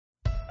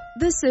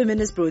This sermon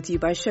is brought to you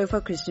by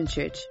Shofar Christian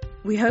Church.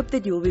 We hope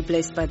that you will be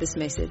blessed by this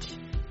message.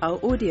 Our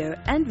audio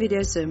and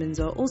video sermons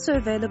are also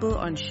available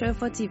on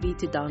Shofar TV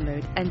to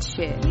download and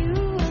share.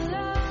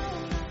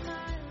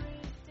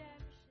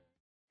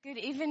 Good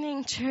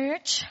evening,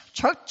 church.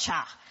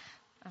 Churcha.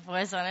 I've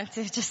always wanted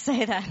to just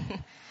say that.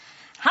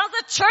 How's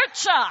the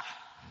churcha?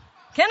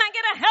 Can I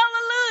get a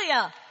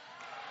hallelujah?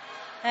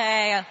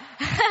 There you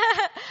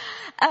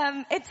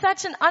go. It's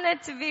such an honor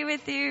to be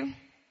with you.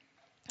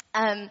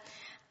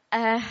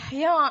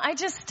 I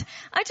just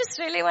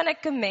really want to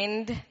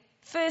commend,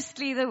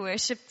 firstly, the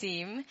worship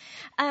team.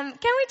 Can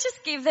we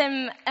just give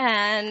them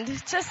and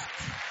just,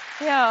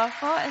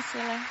 waar is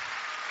hulle?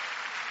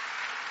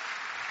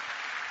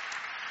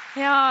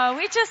 Yeah,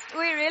 we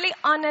really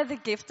honor the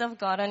gift of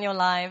God on your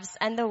lives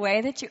and the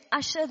way that you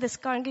usher this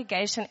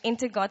congregation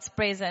into God's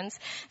presence.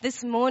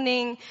 This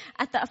morning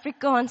at the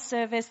Afrikaans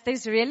service,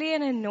 there's really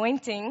an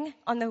anointing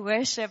on the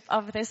worship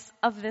of this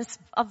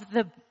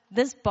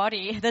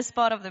body, this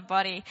part of the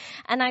body.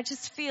 And I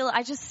just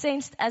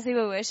sensed as we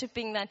were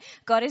worshiping that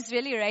God is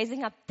really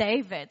raising up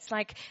Davids.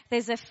 Like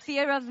there's a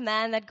fear of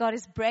man that God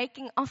is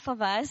breaking off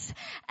of us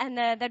and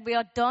that we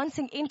are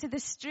dancing into the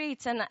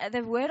streets. And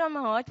the word on my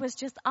heart was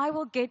just, I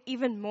will get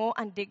even more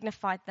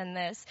undignified than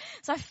this.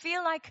 So I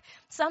feel like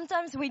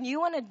sometimes when you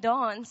want to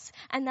dance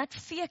and that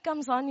fear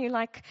comes on you,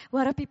 like,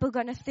 what are people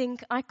going to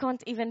think? I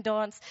can't even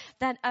dance.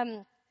 That,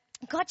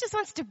 God just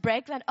wants to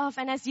break that off.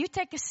 And as you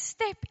take a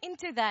step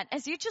into that,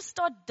 as you just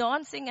start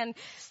dancing and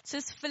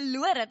just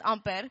verloor het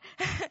amper.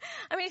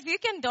 I mean, if you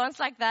can dance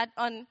like that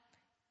on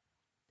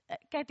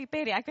Katy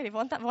Perry, ek weet nie,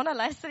 wanneer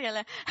luister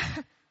julle?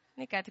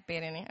 Nie Katy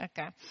Perry nie,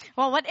 okay.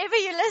 Well, whatever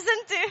you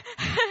listen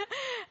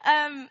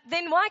to,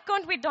 then why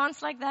can't we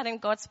dance like that in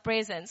God's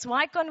presence?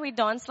 Why can't we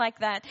dance like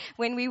that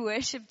when we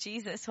worship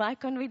Jesus? Why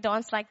can't we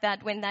dance like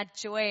that when that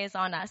joy is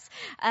on us?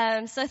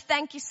 So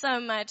thank you so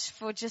much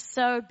for just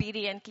so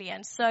obediently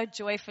and so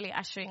joyfully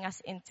ushering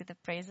us into the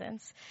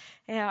presence.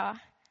 Yeah.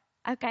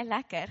 Okay,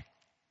 lekker.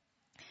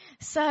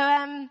 So,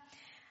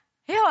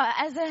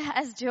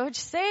 as George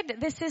said,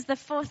 this is the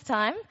fourth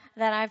time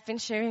that I've been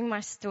sharing my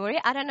story.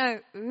 I don't know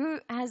who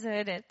has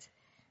heard it.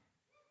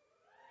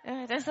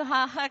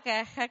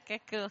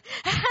 Okay, cool.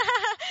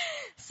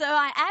 So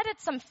I added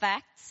some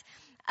facts.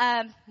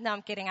 No,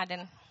 I'm kidding,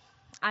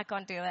 I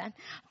can't do that.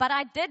 But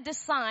I did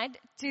decide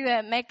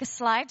to make a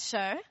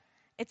slideshow.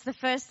 It's the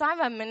first time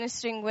I'm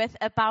ministering with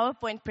a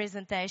PowerPoint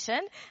presentation,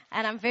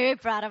 and I'm very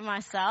proud of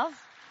myself.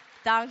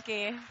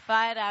 Dankie,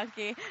 baie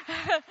dankie.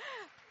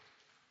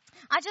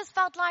 I just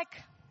felt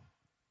like,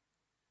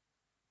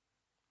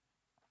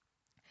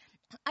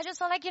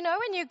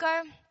 when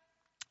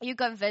you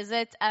go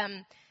visit,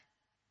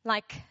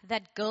 like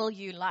that girl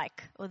you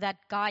like, or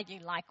that guy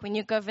you like, when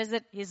you go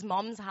visit his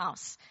mom's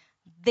house,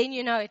 then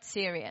you know it's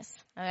serious,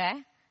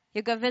 okay?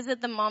 You go visit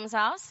the mom's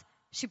house,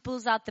 she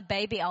pulls out the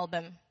baby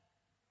album.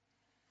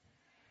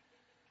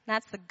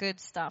 That's the good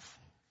stuff.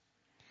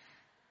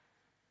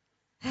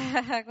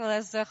 Ek wil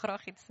dit so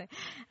graag iets sê.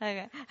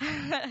 Okay.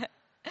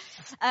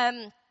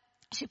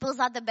 She pulls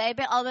out the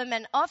baby album,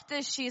 and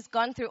after she's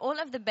gone through all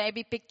of the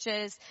baby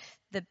pictures,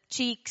 the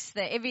cheeks,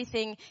 the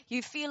everything,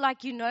 you feel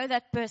like you know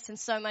that person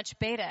so much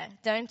better,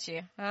 don't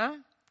you? Huh?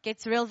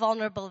 Gets real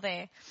vulnerable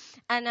there.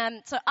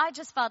 And so I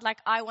just felt like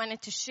I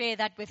wanted to share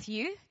that with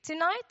you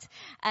tonight.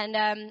 And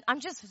I'm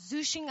just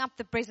zooshing up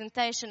the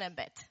presentation a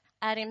bit,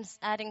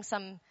 adding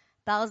some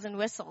bells and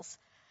whistles.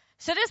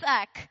 So this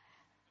act,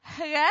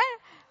 okay?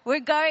 We're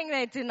going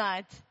there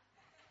tonight.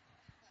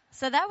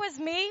 So that was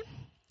me.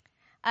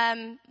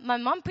 My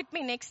mom put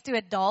me next to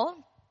a doll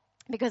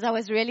because I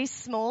was really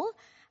small.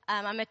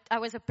 I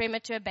was a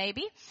premature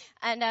baby.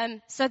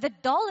 And so the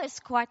doll is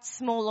quite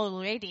small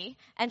already.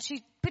 And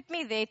she put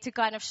me there to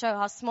kind of show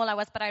how small I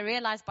was. But I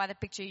realized by the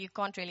picture you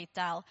can't really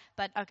tell.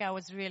 But okay, I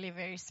was really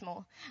very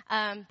small.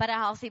 But a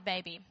healthy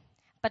baby.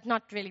 But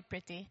not really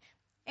pretty.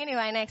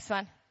 Anyway, next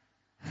one.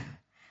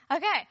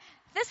 Okay.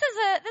 This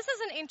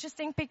is an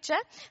interesting picture.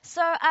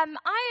 So,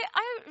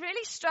 I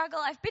really struggle.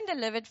 I've been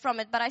delivered from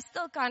it, but I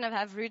still kind of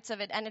have roots of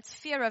it, and it's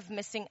fear of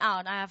missing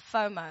out. I have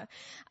FOMO.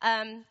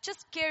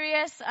 Just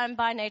curious. I'm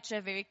by nature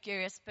a very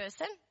curious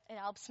person. It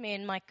helps me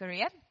in my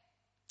career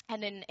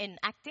and in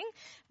acting.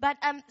 But,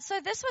 so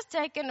this was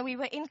taken, we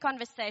were in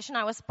conversation.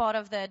 I was part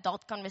of the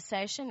adult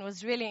conversation. It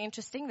was really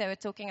interesting. They were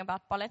talking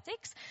about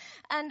politics.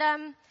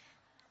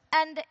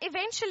 And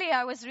eventually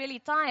I was really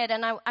tired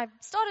and I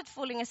started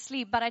falling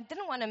asleep, but I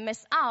didn't want to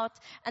miss out.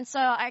 And so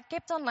I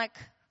kept on like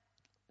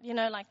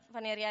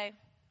wanneer jy,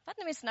 wat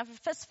noem jy nou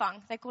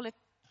visvang? They call it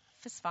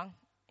visvang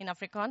in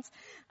Afrikaans.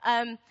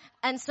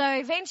 And so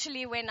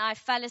eventually when I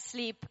fell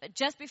asleep,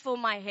 just before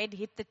my head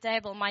hit the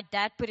table, my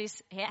dad put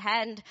his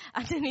hand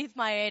underneath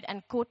my head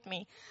and caught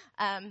me.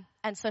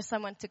 And so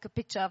someone took a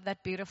picture of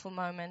that beautiful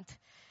moment.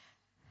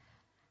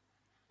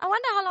 I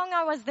wonder how long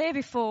I was there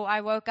before I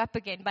woke up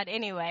again. But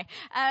anyway,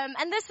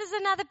 and this is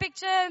another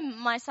picture,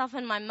 myself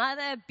and my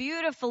mother.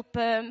 Beautiful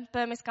perm.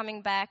 Perm is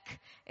coming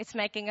back. It's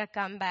making a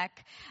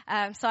comeback.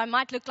 So I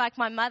might look like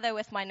my mother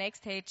with my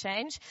next hair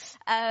change.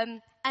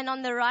 And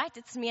on the right,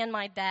 it's me and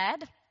my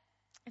dad.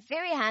 A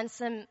very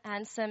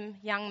handsome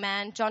young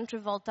man, John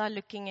Travolta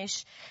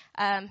looking-ish.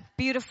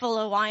 Beautiful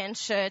Hawaiian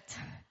shirt.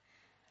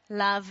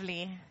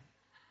 Lovely.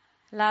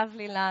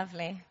 Lovely,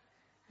 lovely.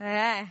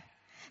 Yeah.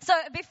 So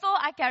before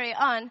I carry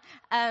on,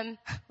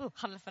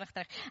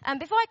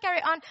 before I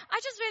carry on, I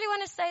just really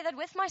want to say that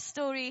with my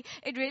story,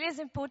 it really is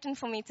important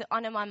for me to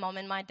honor my mom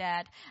and my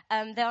dad.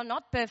 They are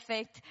not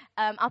perfect.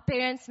 Our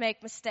parents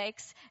make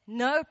mistakes.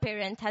 No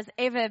parent has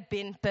ever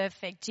been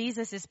perfect.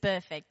 Jesus is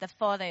perfect. The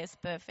Father is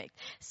perfect.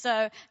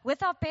 So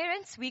with our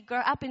parents, we grow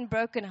up in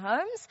broken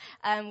homes.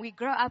 We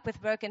grow up with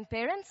broken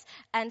parents.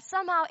 And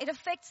somehow it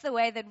affects the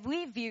way that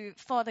we view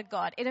Father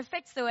God. It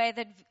affects the way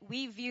that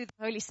we view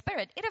the Holy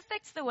Spirit. It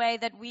affects the way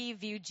that we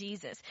view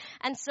Jesus.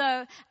 And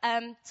so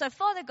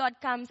Father God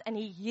comes and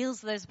He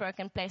heals those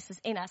broken places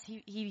in us.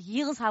 He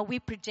heals how we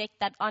project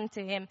that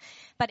onto Him.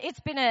 But it's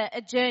been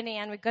a journey,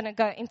 and we're going to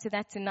go into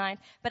that tonight.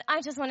 But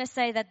I just want to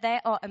say that they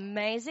are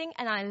amazing,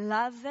 and I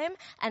love them,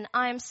 and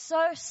I am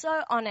so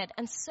honored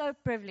and so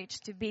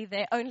privileged to be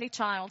their only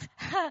child,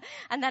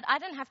 and that I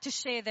don't have to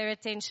share their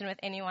attention with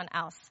anyone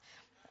else.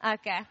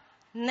 Okay,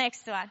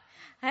 next one.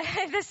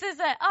 This is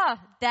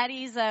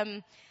Daddy's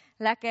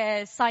like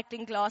a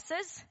cycling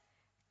glasses.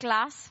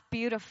 Glass,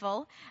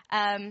 beautiful,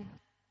 and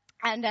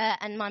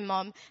my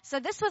mom. So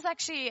this was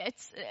actually,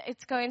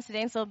 it's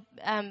coincidental,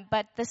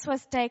 but this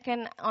was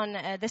taken on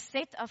the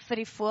set of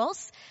Footy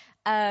Fools,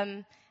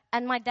 and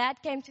my dad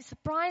came to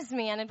surprise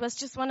me, and it was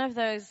just one of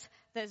those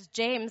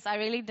gems. I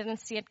really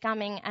didn't see it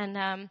coming,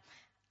 and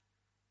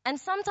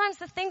sometimes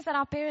the things that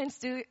our parents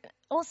do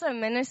also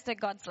minister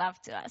God's love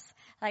to us,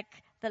 like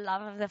the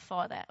love of the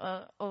Father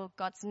or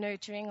God's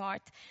nurturing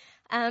heart.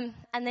 And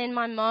then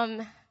my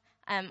mom,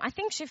 I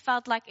think she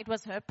felt like it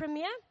was her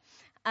premiere,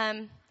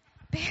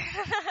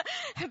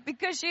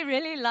 because she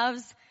really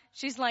loves,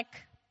 she's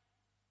like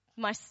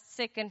my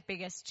second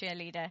biggest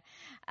cheerleader.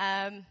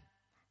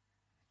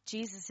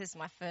 Jesus is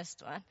my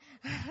first one.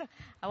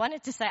 I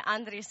wanted to say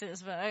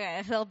Andres' but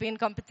okay, they'll be in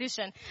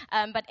competition.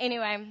 But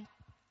anyway,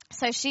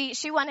 so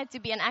she wanted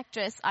to be an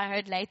actress, I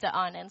heard later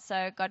on, and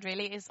so God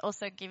really is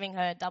also giving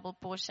her a double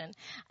portion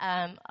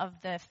of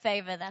the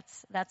favor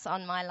that's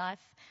on my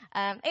life.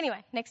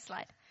 Anyway, next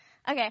slide.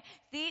 Okay,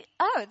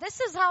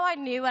 this is how I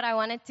knew what I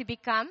wanted to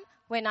become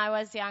when I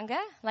was younger.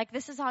 Like,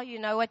 this is how you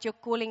know what your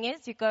calling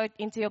is. You go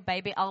into your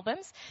baby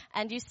albums,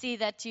 and you see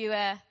that you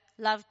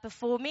love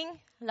performing,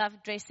 love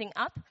dressing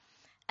up.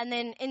 And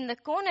then in the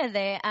corner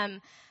there,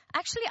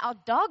 actually our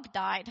dog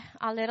died,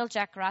 our little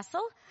Jack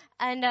Russell.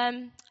 And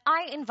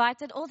I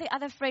invited all the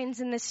other friends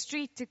in the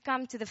street to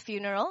come to the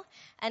funeral,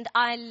 and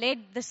I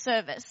led the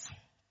service.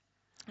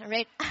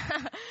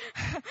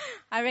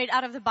 I read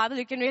out of the Bible.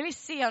 You can really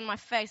see on my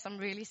face I'm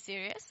really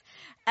serious.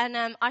 And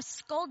I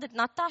scolded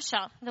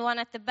Natasha, the one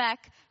at the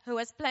back, who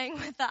was playing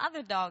with the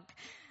other dog,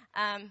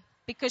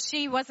 because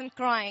she wasn't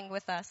crying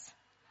with us.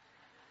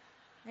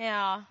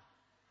 Yeah.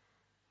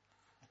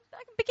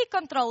 Bietjie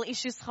control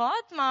issues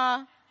gehad,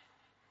 maar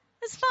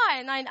it's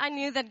fine. I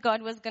knew that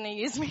God was going to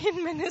use me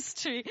in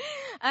ministry.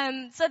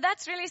 So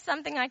that's really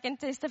something I can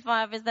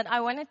testify of, is that I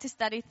wanted to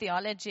study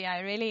theology. I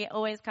really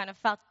always kind of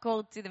felt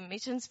called to the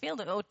missions field,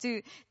 or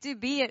to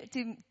be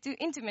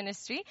into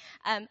ministry.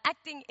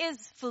 Acting is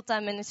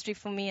full-time ministry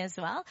for me as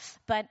well.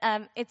 But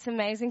it's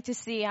amazing to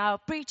see how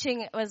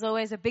preaching was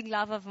always a big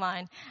love of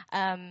mine.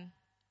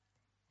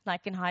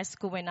 Like in high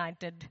school when I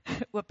did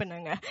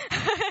openinge.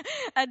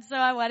 And so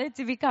I wanted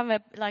to become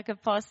a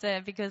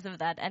pastor because of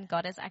that. And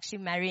God is actually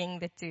marrying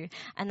the two.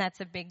 And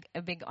that's a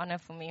big honor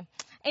for me.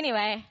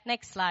 Anyway,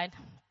 next slide.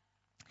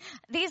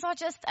 These are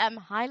just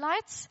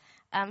highlights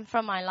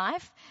from my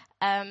life.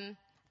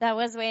 That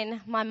was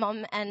when my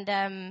mom and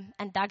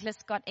Douglas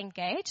got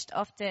engaged.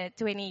 After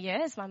 20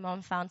 years, my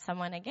mom found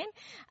someone again.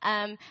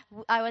 I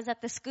was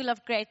at the School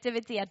of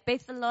Creativity at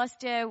Bethel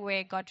last year,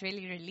 where God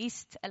really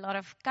released a lot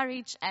of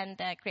courage and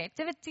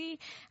creativity.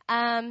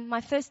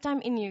 My first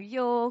time in New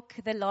York,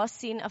 the last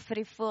scene of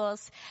Footy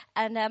Fools.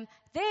 And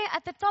there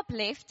at the top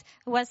left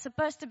was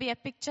supposed to be a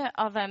picture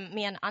of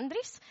me and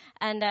Andres.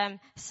 And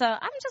so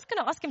I'm just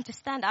going to ask him to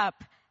stand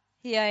up.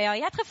 Ja, jy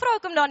het gevra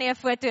hoekom daar nie 'n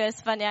foto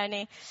is van jou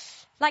nie.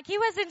 Like, he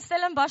was in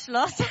Stellenbosch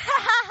last.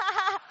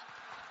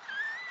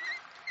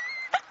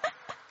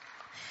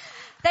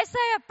 They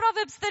say a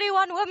Proverbs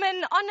 31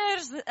 woman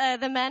honors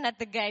the man at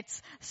the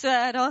gates. So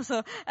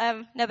also,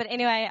 no, but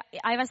anyway,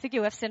 I was the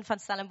hoofsin van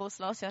Stellenbosch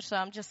last year, so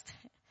I'm just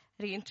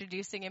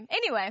reintroducing him.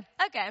 Anyway,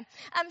 okay.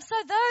 So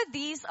though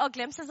these are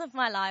glimpses of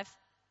my life,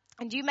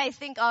 and you may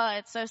think, oh,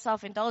 it's so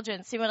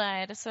self-indulgent,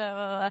 Simone,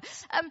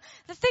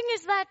 the thing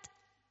is that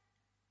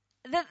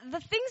the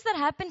things that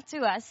happen to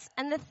us,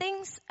 and the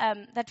things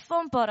that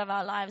form part of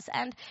our lives,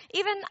 and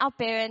even our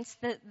parents,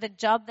 the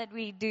job that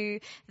we do,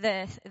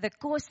 the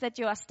course that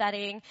you are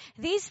studying,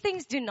 these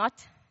things do not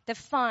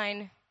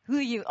define who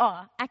you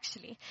are,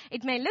 actually.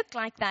 It may look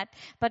like that,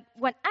 but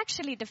what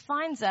actually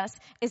defines us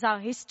is our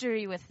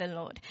history with the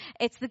Lord.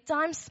 It's the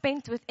time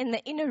spent within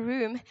the inner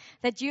room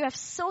that you have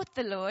sought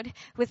the Lord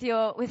with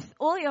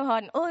all your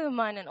heart and all your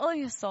mind and all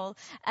your soul,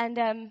 and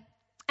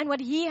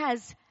what He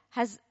has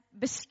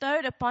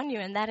bestowed upon you,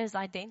 and that is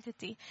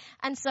identity.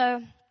 And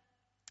so,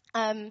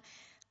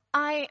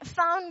 I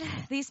found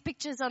these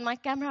pictures on my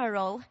camera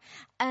roll,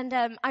 and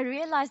I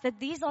realized that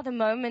these are the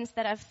moments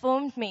that have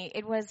formed me.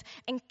 It was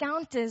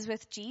encounters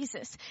with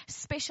Jesus,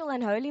 special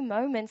and holy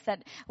moments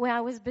where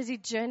I was busy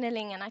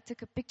journaling and I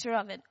took a picture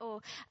of it,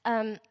 or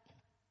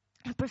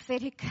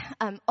prophetic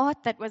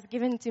art that was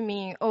given to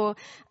me, or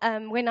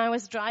when I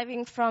was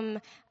driving from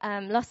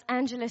Los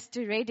Angeles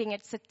to Reading.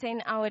 It's a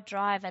 10-hour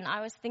drive, and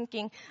I was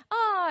thinking,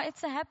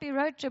 it's a happy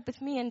road trip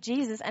with me and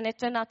Jesus, and it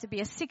turned out to be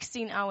a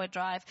 16-hour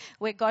drive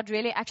where God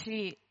really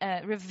actually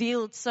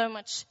revealed so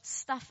much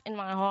stuff in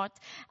my heart,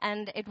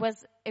 and it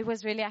was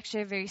really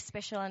actually a very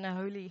special and a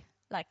holy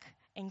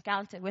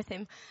encounter with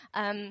Him,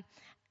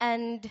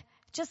 and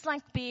just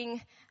like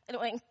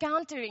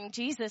encountering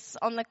Jesus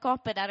on the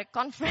carpet at a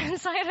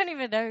conference. I don't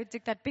even know who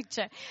took that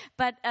picture.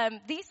 But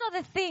these are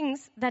the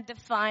things that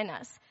define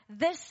us.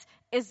 This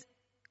is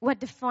what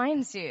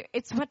defines you.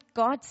 It's what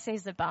God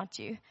says about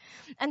you.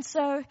 And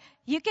so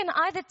you can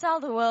either tell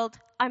the world,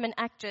 I'm an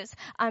actress,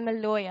 I'm a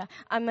lawyer,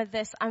 I'm a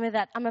this, I'm a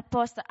that, I'm a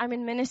pastor, I'm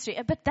in ministry.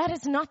 But that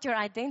is not your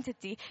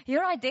identity.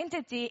 Your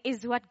identity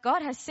is what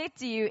God has said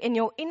to you in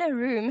your inner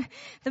room.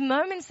 The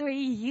moments where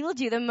He healed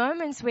you, the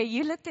moments where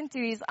you looked into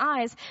His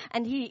eyes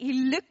and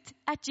He looked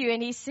at you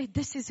and He said,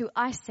 this is who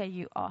I say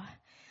you are.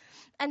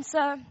 And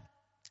so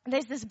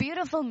there's this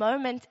beautiful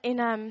moment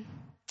in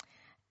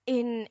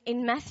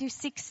Matthew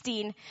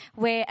 16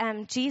 where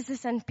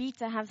Jesus and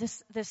Peter have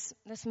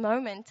this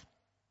moment.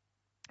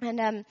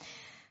 And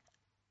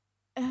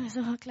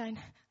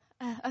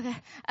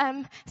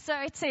so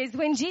it says,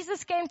 when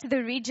Jesus came to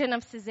the region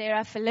of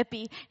Caesarea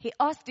Philippi, He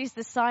asked His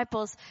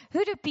disciples,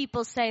 who do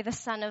people say the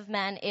Son of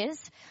Man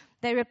is?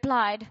 They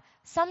replied,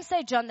 some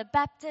say John the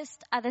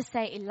Baptist, others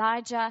say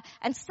Elijah,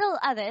 and still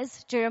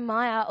others,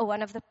 Jeremiah or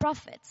one of the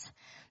prophets.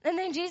 And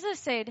then Jesus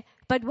said,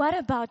 but what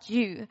about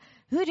you?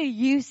 Who do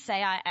you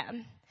say I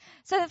am?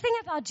 So the thing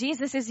about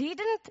Jesus is He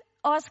didn't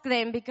ask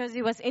them because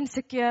He was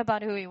insecure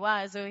about who He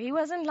was, or He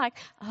wasn't like,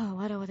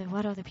 what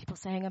are the people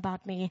saying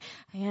about me?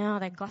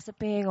 They're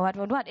gossiping or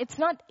what. It's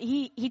not,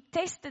 He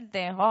tested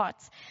their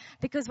hearts,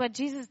 because what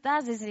Jesus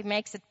does is He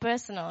makes it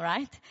personal,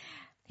 right?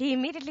 He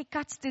immediately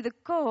cuts to the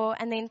core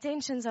and the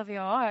intentions of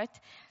your heart.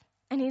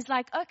 And He's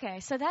like, okay,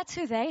 so that's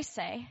who they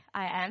say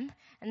I am.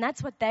 And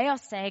that's what they are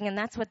saying. And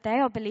that's what they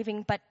are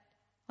believing. But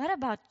what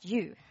about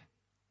you?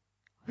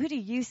 Who do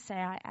you say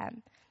I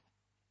am?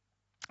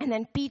 And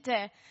then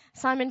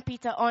Simon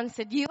Peter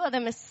answered, you are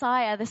the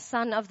Messiah, the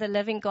Son of the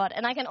living God.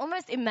 And I can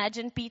almost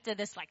imagine Peter,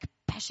 this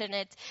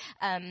passionate,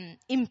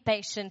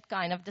 impatient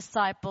kind of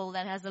disciple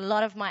that has a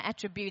lot of my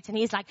attributes. And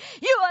he's like,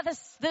 you are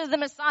the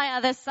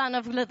Messiah, the Son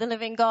of the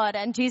living God.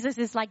 And Jesus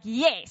is like,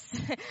 yes,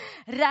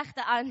 rechte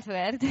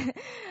antwoord.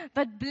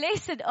 But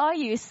blessed are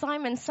you,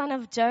 Simon, son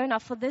of Jonah,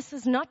 for this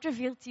was not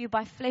revealed to you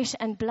by flesh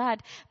and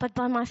blood, but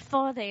by my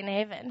Father in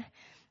heaven.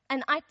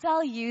 And I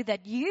tell you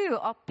that you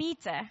are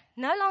Peter,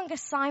 no longer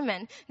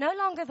Simon, no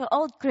longer the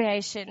old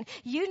creation.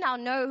 You now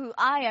know who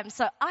I am.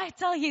 So I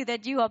tell you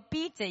that you are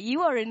Peter.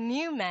 You are a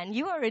new man.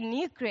 You are a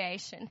new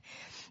creation.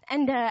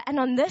 And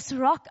on this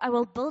rock I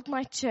will build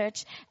my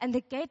church, and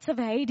the gates of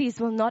Hades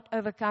will not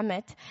overcome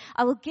it.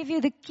 I will give you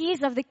the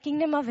keys of the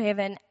kingdom of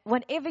heaven.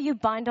 Whatever you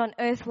bind on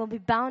earth will be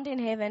bound in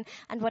heaven,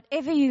 and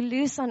whatever you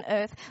loose on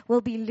earth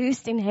will be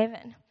loosed in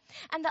heaven.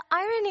 And the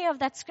irony of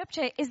that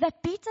scripture is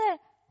that Peter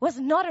was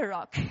not a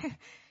rock.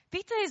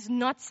 Peter is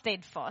not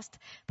steadfast.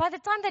 By the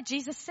time that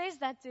Jesus says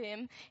that to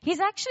him, he's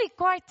actually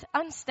quite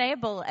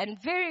unstable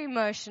and very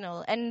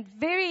emotional and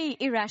very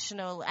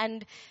irrational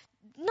and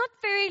not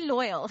very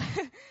loyal.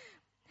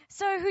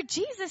 So who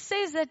Jesus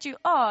says that you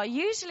are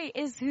usually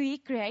is who He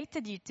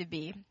created you to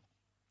be.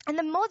 And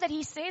the more that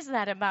He says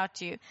that about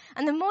you,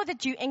 and the more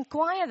that you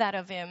inquire that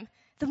of Him,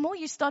 the more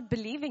you start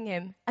believing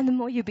Him, and the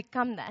more you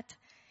become that.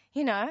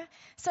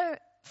 So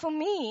for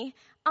me,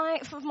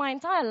 for my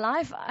entire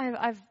life,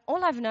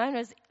 all I've known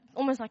was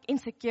almost like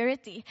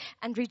insecurity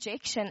and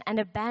rejection and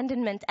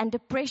abandonment and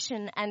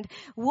depression, and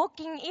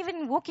walking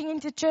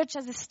into church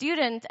as a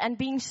student and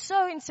being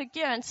so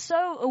insecure and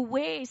so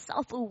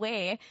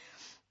self-aware,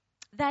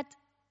 that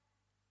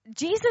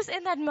Jesus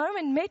in that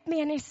moment met me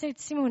and He said,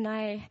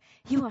 Simone,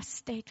 you are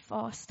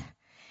steadfast.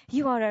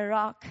 You are a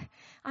rock.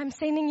 I'm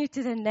sending you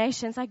to the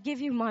nations. I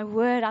give you my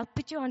word. I'll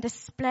put you on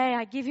display.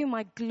 I give you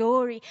my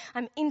glory.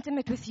 I'm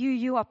intimate with you.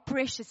 You are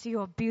precious. You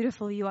are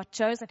beautiful. You are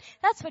chosen.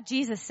 That's what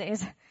Jesus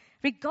says,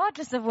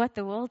 regardless of what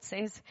the world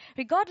says,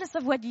 regardless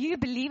of what you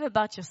believe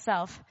about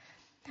yourself.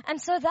 And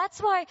so that's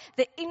why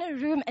the inner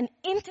room and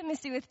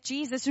intimacy with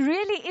Jesus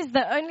really is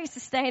the only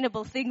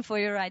sustainable thing for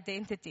your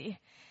identity.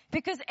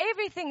 Because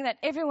everything that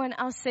everyone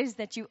else says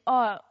that you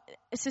are,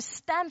 is so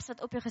stamps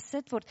wat op jou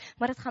gesit word,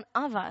 maar dit gaan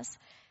afwas.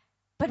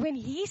 But when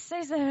he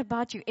says that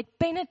about you, it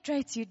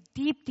penetrates you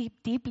deep, deep,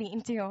 deeply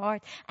into your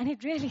heart. And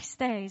it really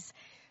stays.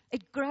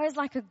 It grows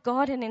like a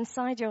garden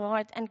inside your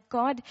heart. And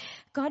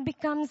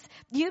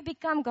you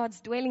become God's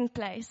dwelling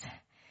place,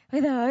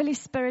 where the Holy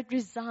Spirit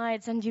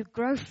resides and you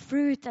grow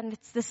fruit, and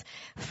it's this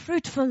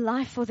fruitful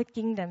life for the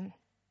kingdom.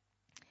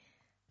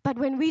 But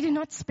when we do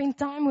not spend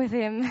time with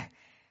him,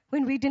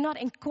 when we do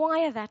not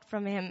inquire that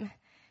from him,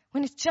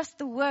 when it's just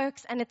the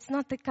works and it's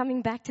not the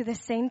coming back to the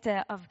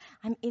center of,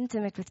 I'm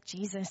intimate with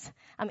Jesus,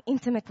 I'm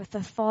intimate with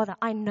the Father,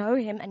 I know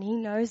him and he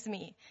knows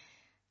me,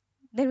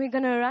 then we're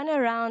going to run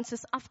around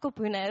soos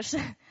afkoophoenders.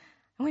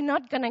 We're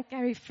not going to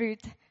carry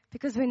fruit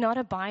because we're not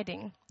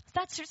abiding.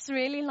 That's just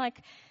really like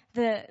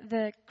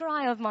the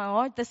cry of my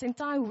heart this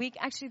entire week,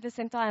 actually this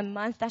entire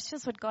month. That's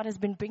just what God has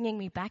been bringing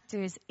me back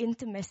to, is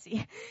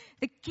intimacy.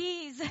 The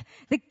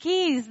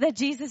keys that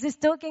Jesus is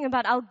talking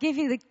about. I'll give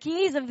you the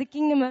keys of the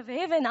kingdom of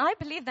heaven. I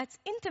believe that's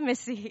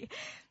intimacy.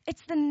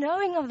 It's the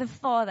knowing of the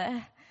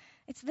Father.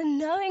 It's the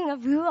knowing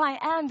of who I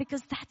am,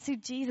 because that's who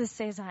Jesus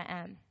says I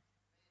am.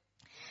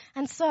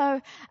 And so,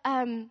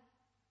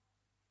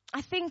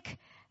 I think,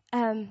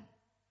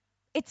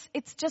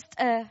 it's just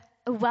a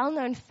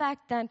well-known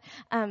fact that,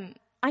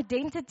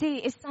 identity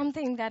is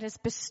something that is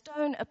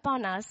bestowed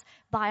upon us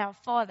by our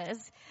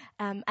fathers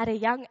at a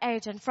young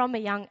age and from a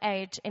young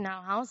age in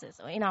our houses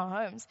or in our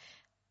homes.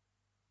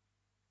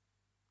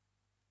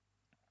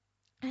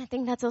 And I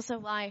think that's also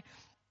why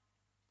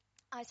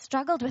I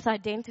struggled with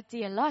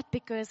identity a lot,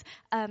 because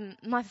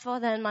my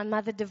father and my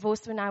mother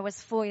divorced when I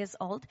was 4 years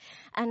old,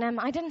 and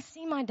I didn't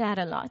see my dad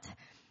a lot.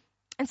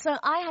 And so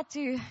I had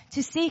to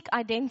seek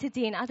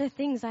identity in other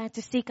things. I had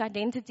to seek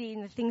identity in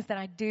the things that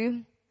I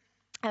do.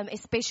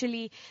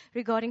 Especially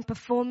regarding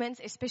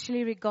performance,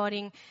 especially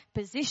regarding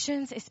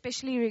positions,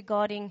 especially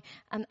regarding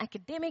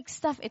academic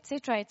stuff,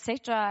 etc.,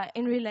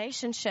 in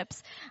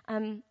relationships.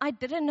 I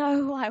didn't know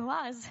who I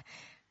was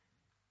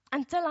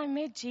until I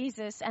met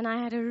Jesus, and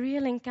I had a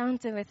real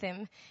encounter with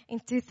him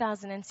in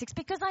 2006,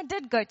 because I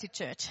did go to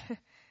church.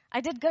 I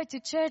did go to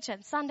church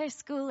and Sunday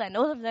school and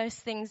all of those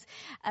things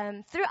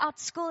throughout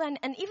school,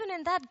 and even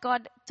in that,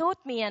 God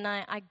taught me, and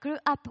I grew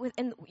up with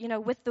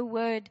the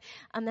Word,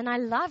 and I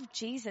loved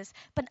Jesus.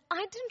 But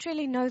I didn't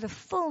really know the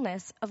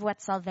fullness of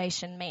what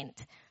salvation meant.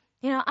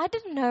 I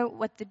didn't know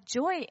what the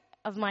joy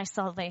of my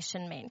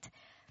salvation meant,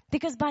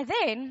 because by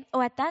then,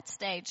 or at that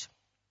stage,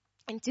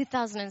 in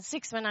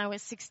 2006, when I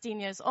was 16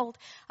 years old,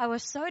 I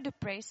was so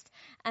depressed,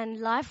 and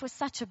life was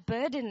such a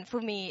burden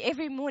for me.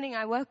 Every morning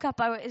I woke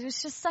up, it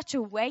was just such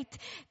a weight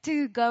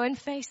to go and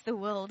face the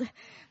world.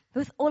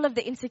 With all of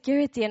the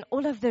insecurity and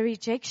all of the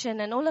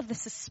rejection and all of the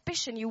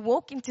suspicion. You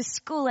walk into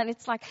school and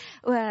it's like,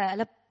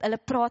 hulle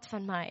praat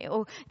van my,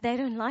 or they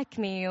don't like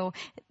me, or,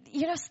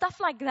 stuff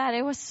like that.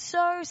 It was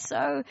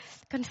so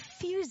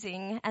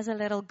confusing as a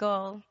little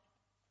girl.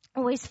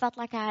 Always felt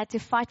like I had to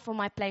fight for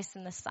my place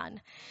in the sun.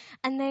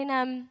 And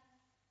then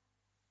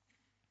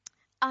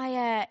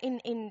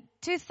in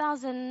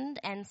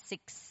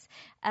 2006,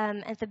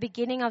 at the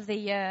beginning of the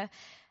year,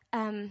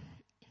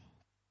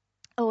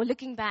 or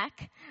looking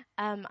back,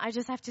 I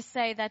just have to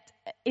say that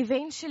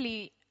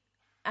eventually,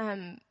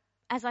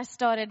 as I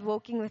started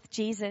walking with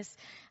Jesus,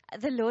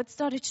 the Lord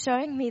started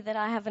showing me that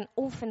I have an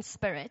orphan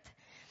spirit.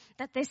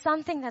 That there's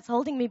something that's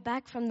holding me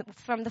back from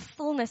the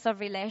fullness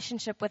of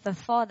relationship with the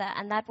Father,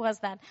 and that was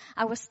that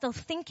I was still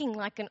thinking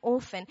like an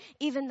orphan,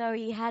 even though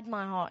He had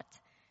my heart.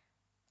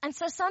 And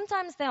so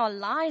sometimes there are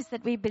lies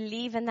that we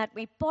believe and that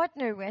we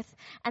partner with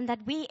and that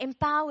we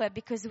empower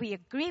because we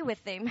agree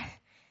with them,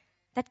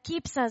 that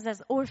keeps us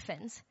as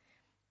orphans.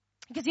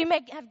 Because you may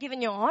have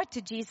given your heart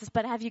to Jesus,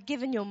 but have you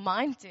given your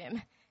mind to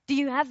Him? Do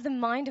you have the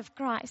mind of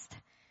Christ?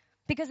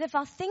 Because if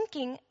our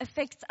thinking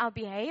affects our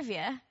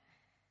behavior,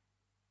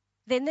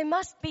 then there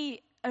must be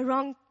a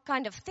wrong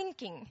kind of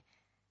thinking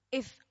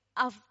if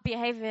our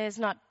behavior is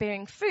not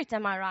bearing fruit.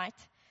 Am I right?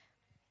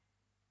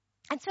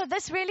 And so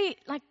this really,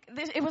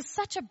 it was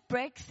such a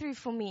breakthrough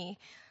for me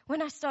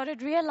when I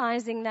started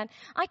realizing that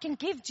I can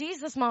give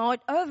Jesus my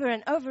heart over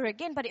and over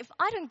again, but if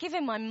I don't give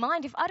Him my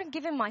mind, if I don't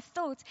give Him my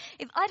thoughts,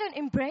 if I don't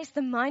embrace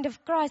the mind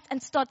of Christ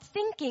and start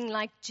thinking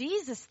like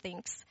Jesus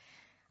thinks,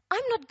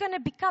 I'm not going to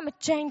become a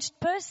changed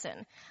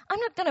person. I'm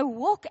not going to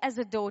walk as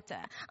a daughter.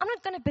 I'm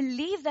not going to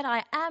believe that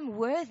I am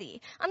worthy.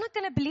 I'm not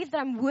going to believe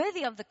that I'm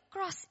worthy of the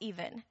cross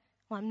even.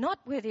 Well, I'm not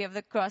worthy of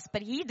the cross,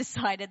 but He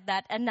decided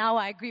that, and now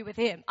I agree with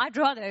Him. I'd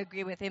rather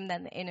agree with Him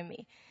than the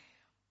enemy.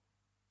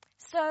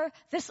 So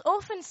this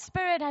orphan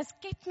spirit has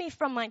kept me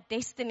from my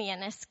destiny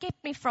and has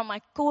kept me from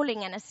my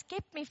calling and has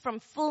kept me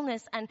from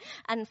fullness and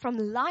from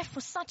life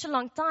for such a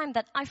long time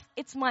that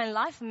it's my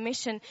life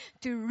mission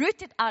to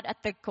root it out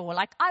at the core.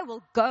 Like, I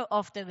will go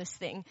after this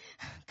thing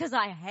because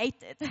I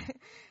hate it.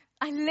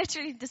 I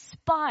literally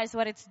despise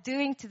what it's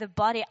doing to the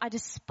body. I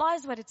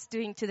despise what it's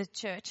doing to the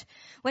church,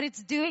 what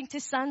it's doing to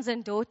sons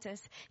and daughters,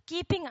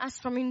 keeping us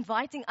from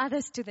inviting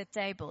others to the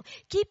table,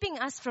 keeping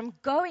us from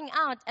going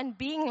out and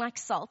being like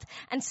salt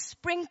and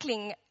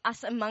sprinkling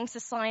us among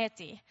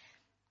society.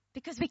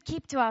 Because we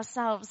keep to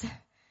ourselves.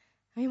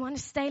 We want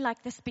to stay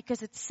like this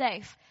because it's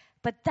safe.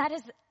 But that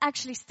is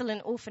actually still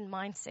an orphan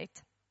mindset.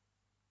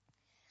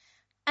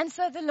 And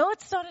so the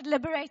Lord started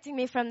liberating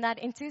me from that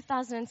in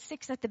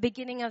 2006 at the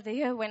beginning of the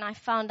year, when I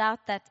found out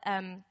that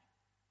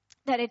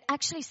it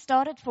actually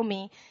started for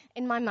me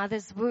in my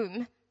mother's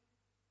womb.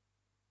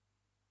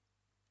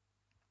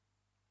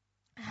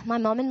 My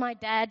mom and my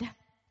dad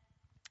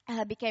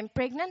became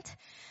pregnant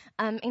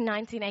in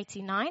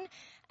 1989.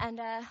 And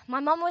my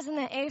mom was in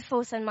the Air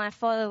Force and my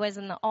father was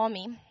in the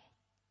Army.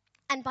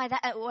 And by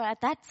that, or at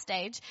that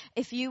stage,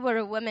 if you were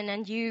a woman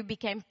and you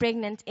became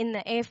pregnant in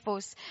the Air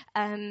Force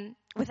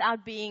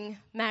without being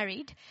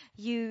married,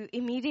 you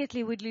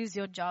immediately would lose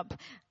your job.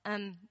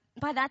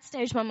 By that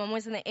stage, my mom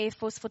was in the Air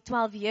Force for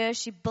 12 years.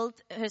 She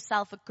built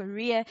herself a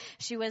career.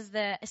 She was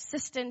the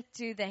assistant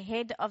to the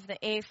head of the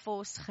Air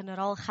Force,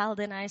 Generaal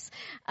Geldenhuys.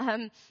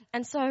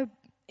 And so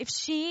if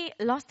she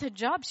lost her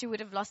job, she would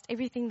have lost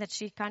everything that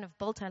she kind of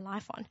built her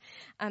life on.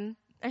 And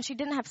she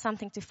didn't have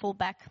something to fall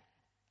back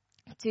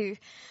to.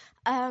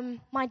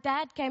 My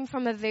dad came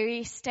from a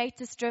very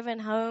status-driven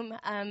home.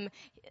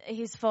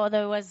 His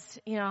father was,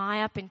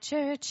 high up in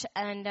church,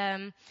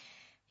 and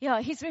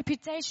his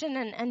reputation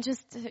and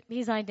just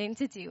his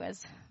identity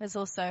was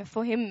also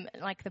for him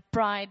like the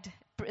pride.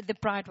 The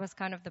pride was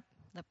kind of the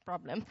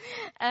problem.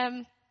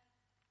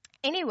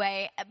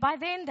 Anyway, by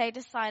then they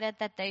decided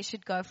that they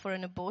should go for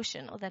an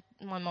abortion, or that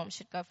my mom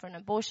should go for an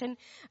abortion.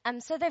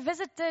 So they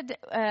visited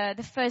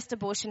the first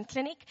abortion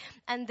clinic,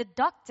 and the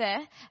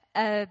doctor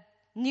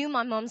knew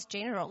my mom's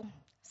general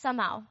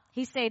somehow.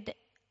 He said,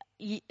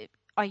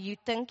 "Are you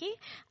Tinky?"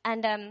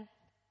 And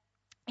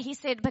he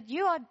said, "But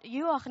you are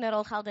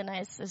Generaal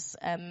Geldenhuys'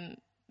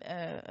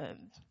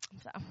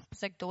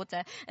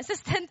 daughter,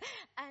 assistant."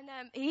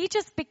 And he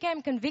just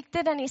became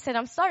convicted, and he said,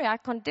 "I'm sorry, I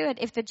can't do it.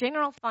 If the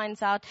general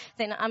finds out,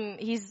 then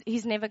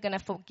he's never going to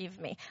forgive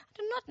me." I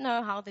do not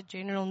know how the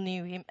general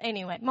knew him.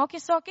 Anyway, maak jy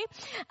saakie.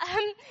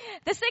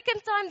 The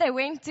second time they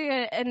went to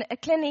a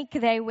clinic,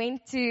 they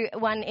went to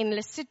one in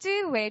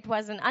Lesotho, where it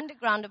was an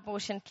underground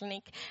abortion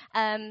clinic.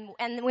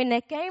 And when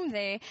they came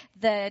there,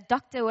 the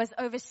doctor was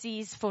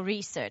overseas for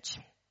research,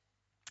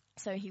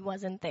 so he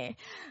wasn't there.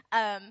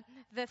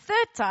 The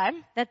third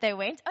time that they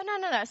went,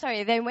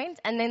 they went,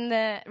 and then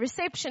the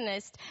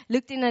receptionist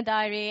looked in her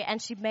diary,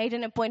 and she made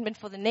an appointment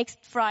for the next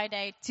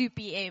Friday, 2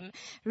 p.m.,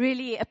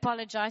 really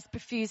apologized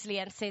profusely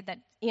and said that,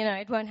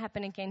 it won't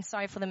happen again,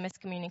 sorry for the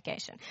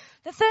miscommunication.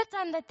 The third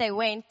time that they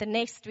went, the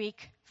next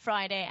week,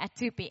 Friday at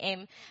 2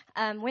 p.m.,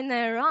 when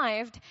they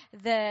arrived,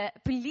 the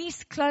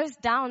police closed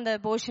down the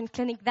abortion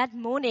clinic that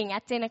morning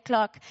at 10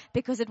 o'clock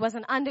because it was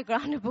an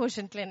underground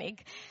abortion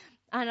clinic.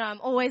 And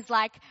I'm always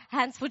like,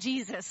 hands for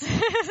Jesus.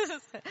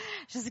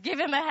 Just give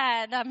him a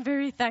hand. I'm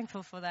very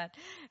thankful for that.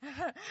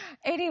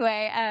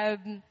 Anyway,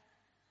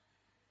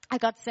 I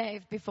got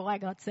saved before I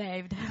got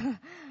saved.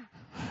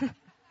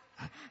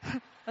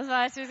 That's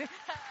why I was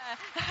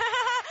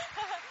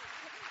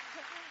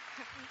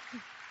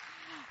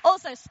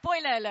Also,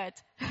 spoiler alert.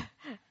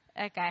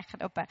 Okay, ek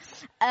gaan op.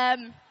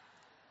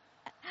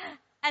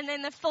 And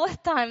then the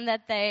fourth time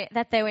that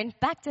they went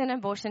back to an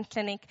abortion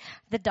clinic,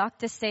 the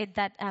doctor said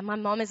that my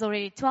mom is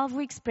already 12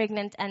 weeks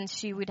pregnant, and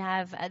she would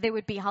have there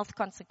would be health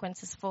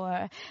consequences for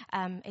her.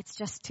 It's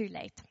just too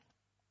late.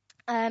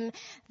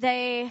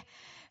 They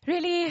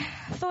really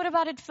thought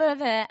about it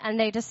further, and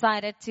they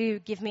decided to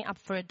give me up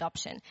for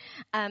adoption.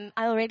 I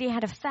already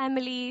had a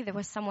family. There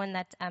was someone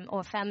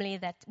or a family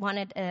that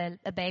wanted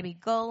a baby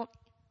girl.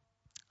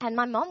 And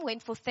my mom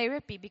went for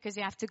therapy, because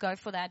you have to go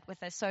for that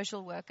with a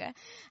social worker.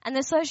 And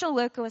the social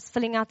worker was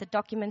filling out the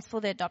documents for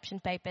the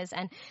adoption papers.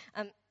 And,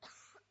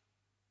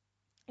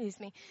 excuse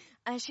me,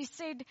 she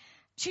said,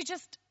 she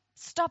just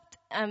stopped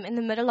in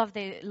the middle of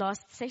the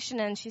last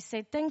session, and she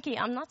said, "Tinky,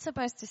 I'm not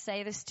supposed to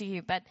say this to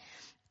you, but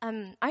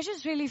I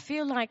just really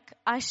feel like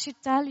I should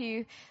tell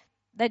you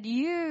that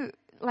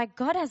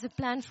God has a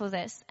plan for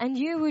this, and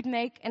you would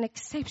make an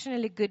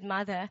exceptionally good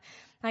mother.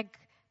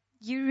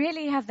 You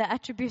really have the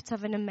attributes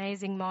of an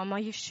amazing mom. Are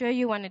you sure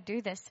you want to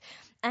do this?"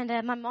 And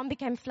my mom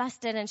became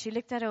flustered, and she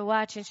looked at her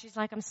watch, and she's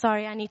like, "I'm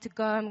sorry, I need to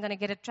go. I'm going to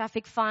get a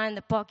traffic fine.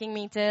 The parking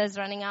meter is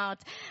running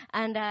out."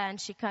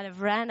 And she kind of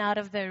ran out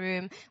of the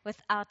room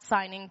without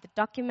signing the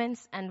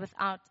documents and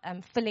without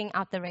filling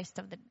out the rest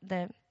of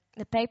the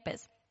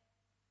papers.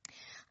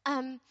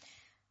 And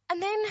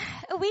then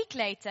a week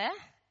later,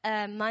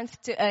 a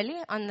month too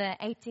early, on the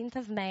 18th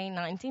of May,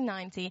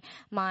 1990,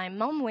 my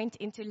mom went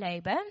into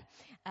labor,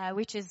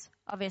 which is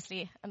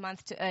obviously a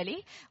month too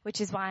early,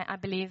 which is why I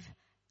believe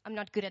I'm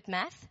not good at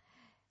math,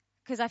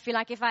 because I feel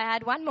like if I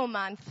had one more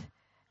month,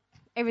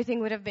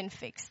 everything would have been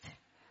fixed.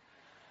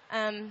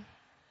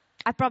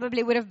 I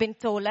probably would have been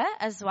taller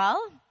as well.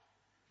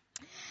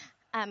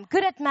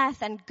 Good at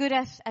math and good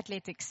at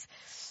athletics.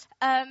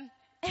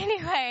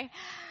 Anyway,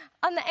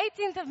 on the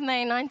 18th of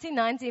May,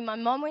 1990, my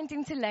mom went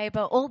into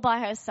labor all by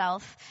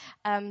herself.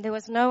 There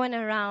was no one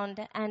around.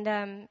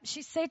 And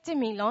she said to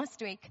me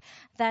last week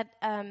that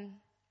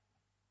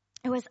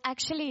it was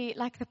actually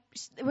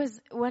it was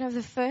one of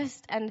the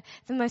first and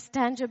the most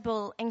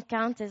tangible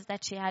encounters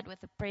that she had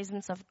with the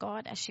presence of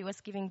God as she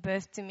was giving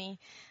birth to me,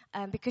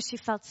 because she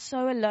felt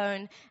so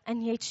alone,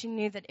 and yet she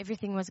knew that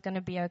everything was going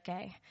to be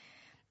okay.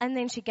 And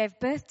then she gave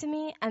birth to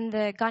me, and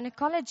the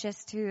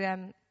gynecologist who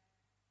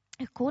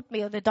caught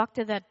me, or the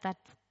doctor that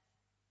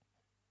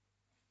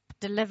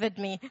delivered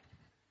me,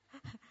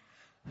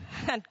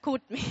 and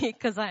caught me,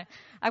 because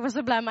I was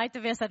so bly my te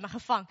wees het my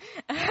gevang.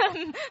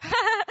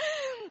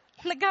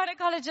 The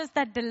gynecologist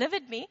that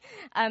delivered me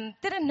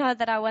didn't know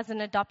that I was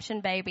an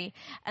adoption baby.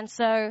 And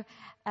so,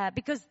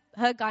 because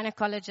her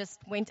gynecologist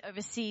went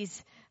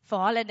overseas for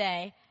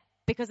holiday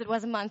because it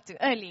was a month too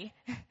early,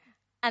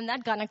 and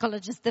that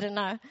gynecologist didn't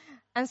know.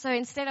 And so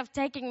instead of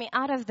taking me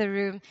out of the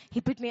room,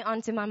 he put me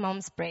onto my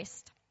mom's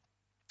breast.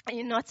 And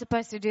you're not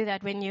supposed to do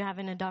that when you have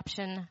an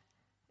adoption,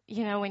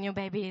 when your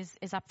baby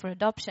is up for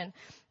adoption.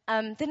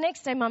 The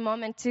next day, my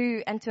mom and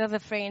two of her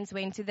friends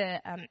went to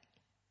the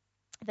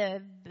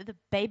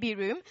baby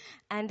room,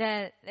 and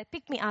they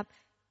picked me up,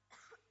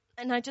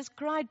 and I just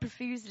cried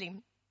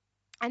profusely.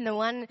 And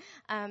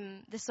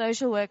the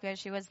social worker,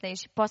 she was there,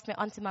 she passed me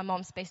on to my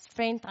mom's best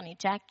friend, Tannie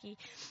Jackie,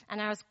 and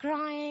I was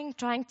crying,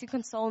 trying to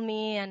console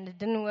me, and it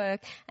didn't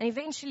work. And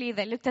eventually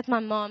they looked at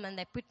my mom, and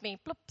they put me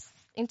ploops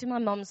into my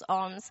mom's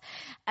arms.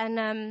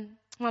 And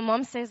my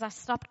mom says I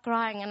stopped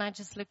crying, and I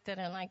just looked at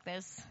her like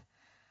this.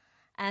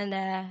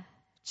 And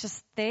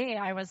just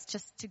there, I was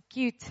just too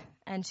cute,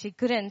 and she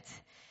couldn't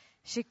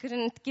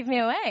give me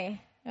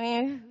away. I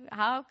mean,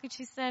 how could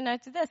she say no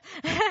to this?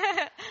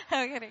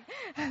 I'm kidding.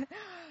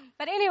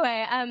 But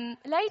anyway,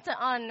 later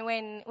on,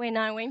 when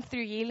I went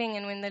through healing,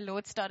 and when the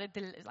Lord started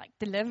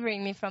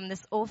delivering me from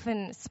this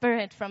orphan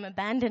spirit, from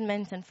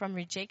abandonment and from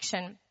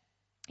rejection,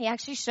 He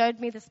actually showed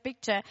me this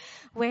picture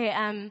where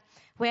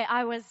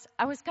I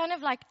was kind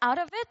of like out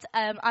of it.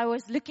 I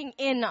was looking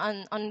in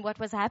on what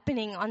was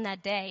happening on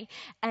that day.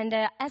 And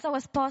as I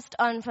was passed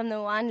on from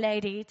the one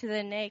lady to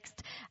the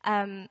next,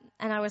 and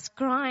I was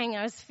crying,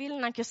 I was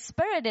feeling like your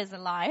spirit is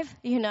alive,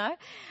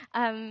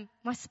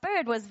 My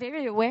spirit was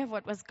very aware of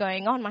what was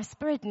going on. My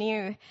spirit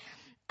knew.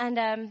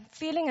 And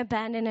feeling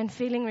abandoned and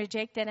feeling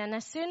rejected. And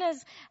as soon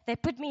as they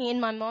put me in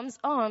my mom's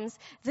arms,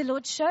 the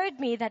Lord showed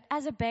me that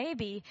as a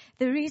baby,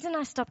 the reason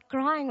I stopped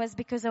crying was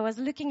because I was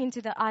looking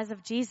into the eyes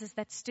of Jesus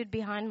that stood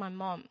behind my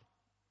mom.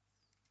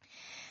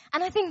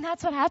 And I think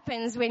that's what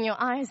happens when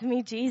your eyes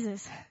meet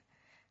Jesus,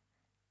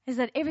 is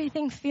that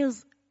everything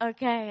feels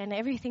okay, and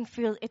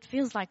it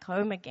feels like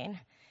home again,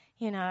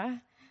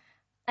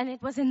 And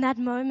it was in that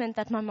moment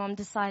that my mom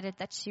decided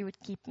that she would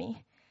keep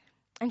me.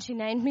 And she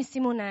named me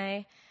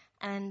Simone.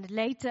 And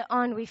later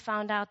on, we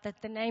found out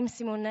that the name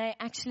Simone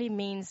actually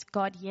means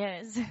God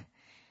hears.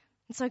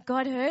 And so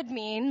God heard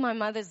me in my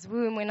mother's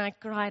womb when I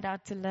cried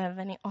out to live,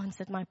 and He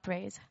answered my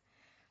prayers.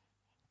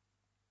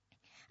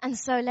 And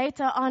so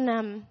later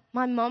on,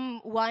 my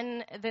mom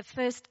won the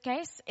first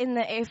case in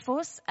the Air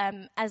Force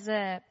as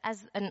an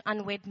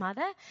unwed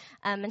mother,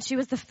 and she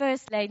was the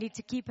first lady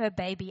to keep her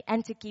baby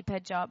and to keep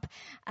her job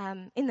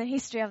in the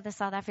history of the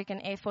South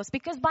African Air Force.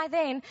 Because by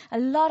then, a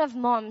lot of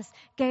moms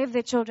gave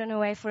their children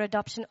away for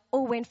adoption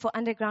or went for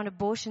underground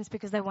abortions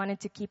because they wanted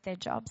to keep their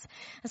jobs.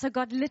 And so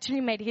God literally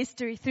made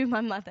history through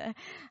my mother,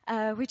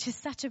 which is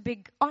such a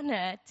big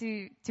honor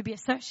to be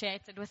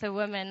associated with a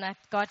woman that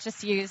God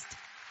just used.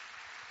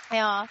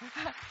 Yeah.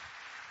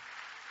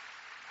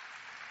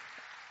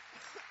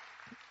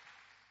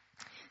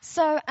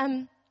 So,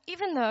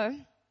 even though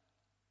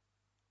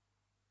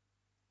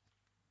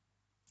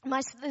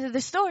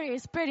the story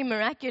is pretty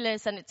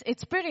miraculous and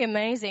it's pretty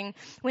amazing,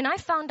 when I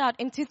found out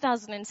in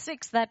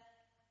 2006 that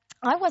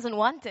I wasn't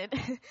wanted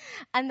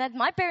and that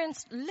my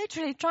parents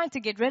literally tried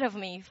to get rid of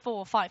me 4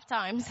 or 5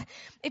 times,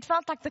 it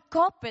felt like the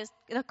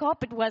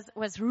carpet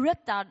was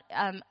ripped out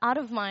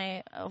of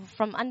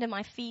from under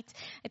my feet.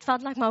 It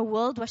felt like my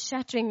world was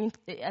shattering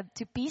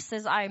to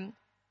pieces.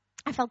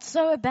 I felt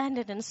so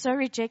abandoned and so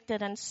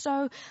rejected and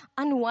so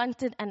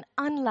unwanted and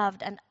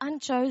unloved and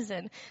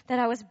unchosen that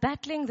I was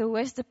battling the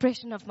worst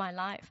depression of my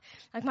life.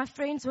 Like, my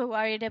friends were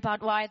worried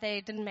about why they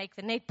didn't make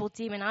the netball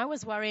team, and I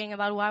was worrying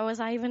about why was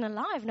I even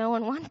alive. No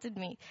one wanted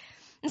me.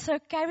 And so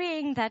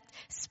carrying that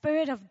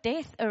spirit of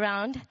death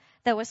around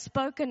that was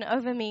spoken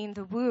over me in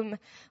the womb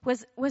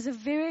was a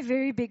very,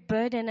 very big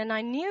burden. And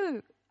I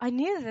knew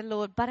the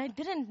Lord, but I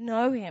didn't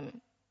know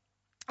Him.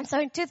 And so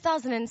in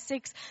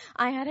 2006,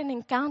 I had an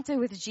encounter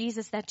with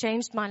Jesus that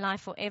changed my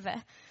life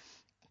forever.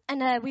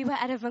 And we were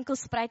at a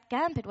Winkelspruit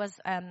camp. It was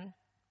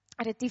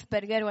Retief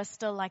Burger was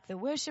still like the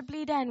worship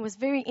leader and was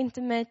very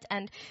intimate.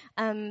 And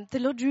the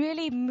Lord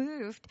really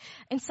moved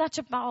in such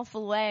a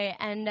powerful way.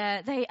 And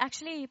they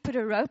actually put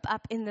a rope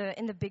up in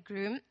the big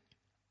room.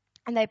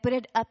 And they put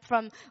it up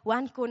from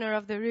one corner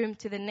of the room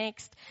to the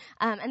next.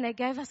 And they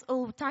gave us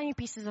all tiny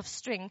pieces of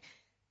string.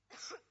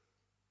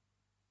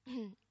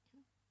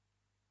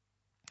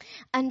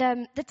 And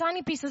the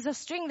tiny pieces of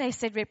string, they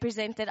said,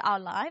 represented our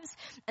lives.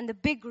 And the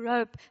big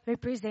rope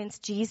represents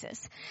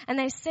Jesus. And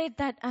they said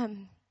that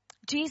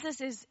Jesus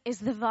is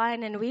the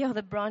vine and we are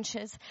the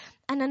branches.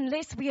 And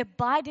unless we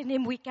abide in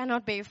him, we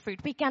cannot bear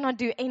fruit. We cannot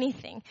do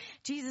anything.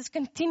 Jesus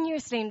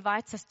continuously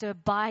invites us to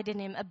abide in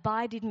him.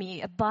 Abide in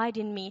me. Abide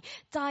in me.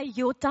 Tie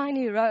your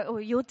tiny rope or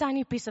your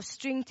tiny piece of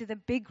string to the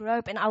big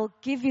rope, and I will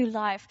give you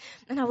life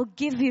and I will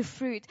give you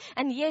fruit.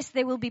 And yes,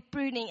 there will be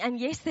pruning, and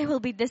yes, there will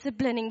be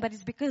disciplining, but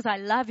it's because I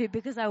love you,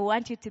 because I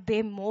want you to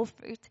bear more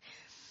fruit.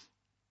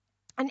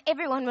 And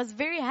everyone was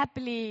very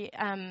happily,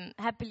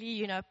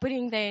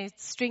 putting their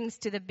strings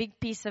to the big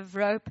piece of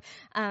rope,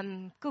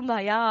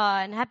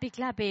 kumbaya and happy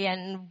clappy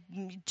and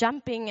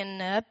jumping and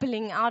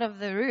hurpling out of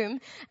the room.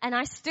 And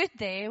I stood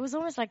there. It was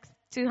almost like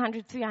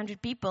 200,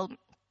 300 people.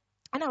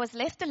 And I was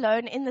left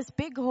alone in this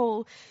big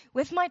hall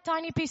with my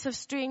tiny piece of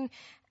string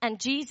and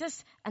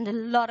Jesus and a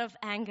lot of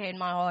anger in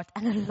my heart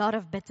and a lot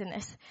of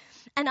bitterness.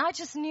 And I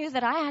just knew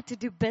that I had to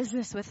do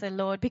business with the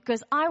Lord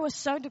because I was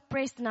so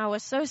depressed and I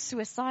was so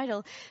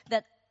suicidal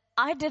that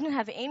I didn't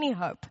have any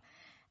hope.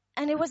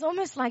 And it was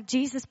almost like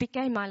Jesus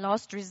became my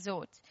last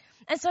resort.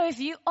 And so if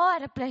you are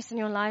at a place in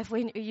your life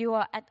when you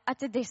are at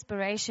utter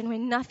desperation,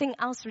 when nothing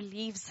else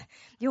relieves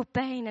your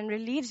pain and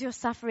relieves your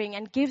suffering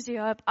and gives you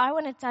hope, I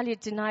want to tell you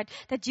tonight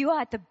that you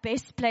are at the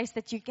best place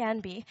that you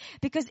can be.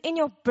 Because in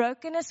your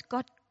brokenness,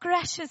 God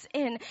crashes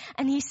in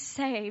and he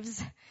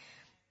saves.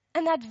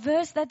 And that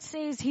verse that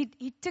says,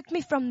 he took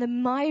me from the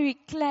miry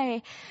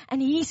clay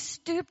and he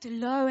stooped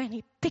low and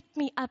he picked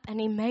me up and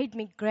he made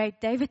me great.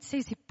 David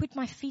says he put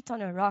my feet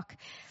on a rock.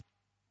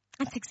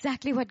 That's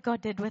exactly what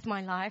God did with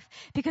my life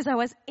because I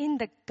was in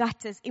the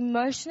gutters.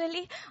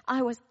 Emotionally,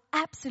 I was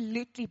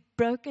absolutely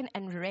broken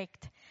and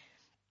wrecked.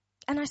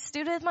 And I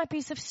stood with my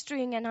piece of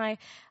string and I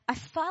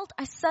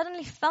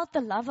suddenly felt the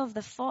love of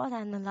the Father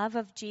and the love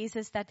of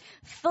Jesus that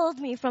filled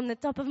me from the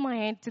top of my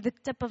head to the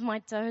tip of my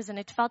toes. And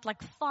it felt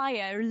like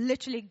fire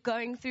literally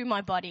going through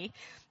my body.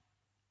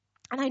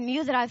 And I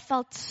knew that I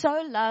felt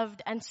so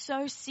loved and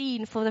so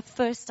seen for the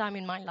first time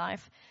in my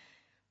life.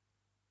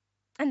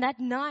 And that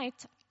night,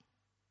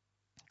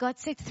 God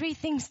said 3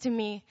 things to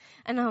me,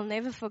 and I'll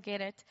never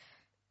forget it.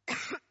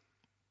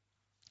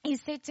 He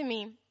said to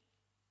me,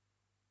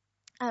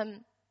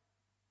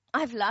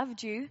 I've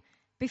loved you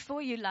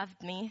before you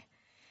loved me,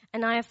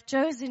 and I have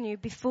chosen you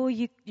before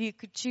you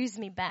could choose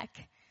me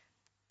back.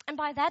 And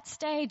by that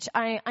stage,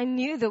 I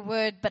knew the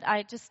word, but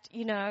I just,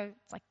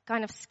 it's like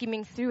kind of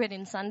skimming through it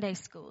in Sunday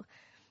school.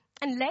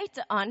 And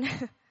later on,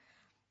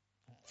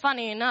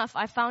 funny enough,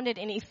 I found it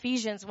in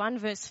Ephesians 1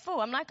 verse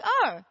 4. I'm like,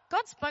 oh,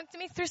 God spoke to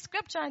me through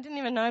scripture. I didn't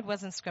even know it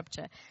wasn't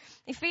scripture.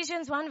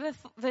 Ephesians 1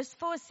 verse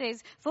 4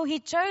 says, for he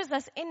chose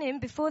us in him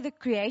before the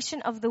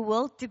creation of the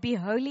world to be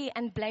holy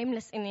and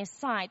blameless in his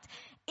sight.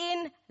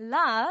 In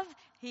love,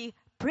 he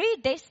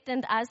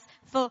predestined us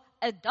for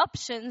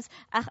adoptions,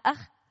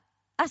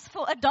 as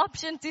for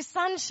adoption to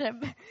sonship.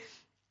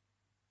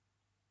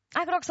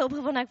 Ek raak so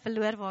opgewonde ek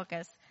verloor waar ek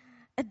is.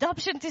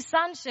 Adoption to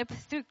sonship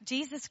through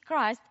Jesus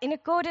Christ in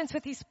accordance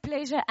with his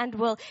pleasure and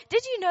will.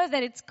 Did you know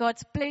that it's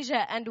God's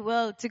pleasure and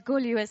will to call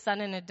you a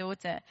son and a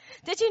daughter?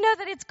 Did you know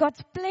that it's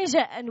God's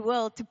pleasure and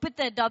will to put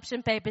the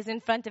adoption papers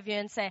in front of you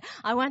and say,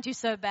 I want you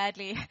so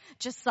badly,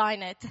 just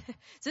sign it.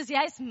 Soos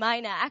jy is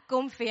myne, ek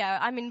kom vir jou.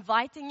 I'm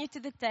inviting you to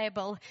the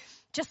table.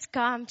 Just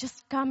come.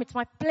 It's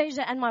my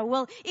pleasure and my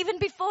will. Even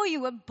before you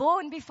were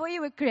born, before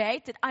you were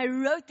created, I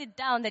wrote it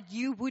down that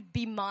you would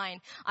be mine.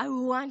 I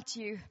want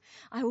you.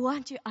 I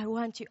want you. I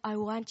want you. I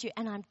want you.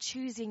 And I'm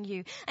choosing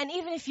you. And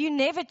even if you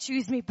never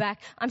choose me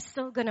back, I'm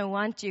still going to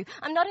want you.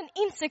 I'm not an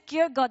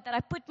insecure God that I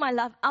put my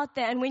love out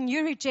there and when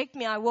you reject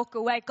me, I walk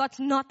away.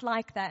 God's not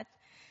like that.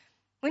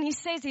 When he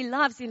says he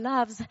loves,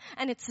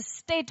 and it's a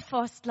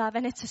steadfast love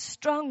and it's a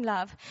strong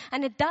love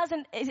and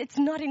it's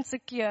not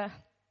insecure.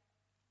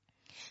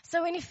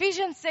 So when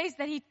Ephesians says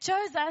that he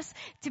chose us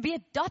to be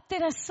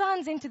adopted as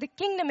sons into the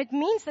kingdom, it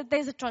means that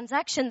there's a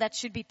transaction that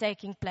should be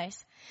taking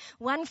place.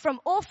 One from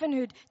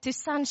orphanhood to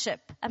sonship.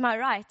 Am I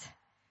right?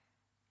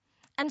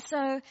 And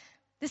so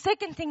the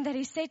second thing that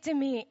he said to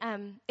me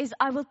is,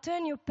 I will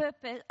turn your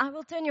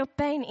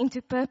pain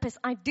into purpose.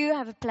 I do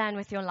have a plan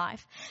with your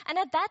life. And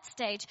at that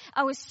stage,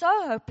 I was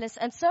so hopeless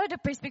and so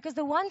depressed because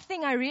the one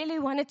thing I really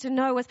wanted to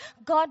know was,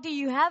 God, do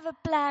you have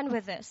a plan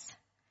with this?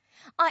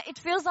 It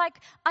feels like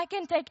I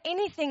can take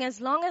anything as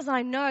long as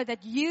I know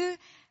that you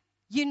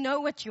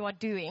know what you are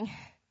doing.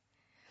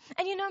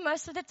 And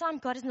most of the time,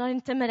 God is not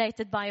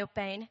intimidated by your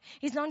pain.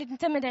 He's not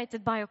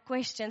intimidated by your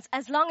questions,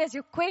 as long as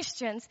your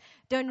questions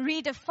don't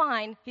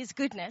redefine his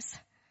goodness.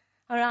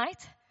 All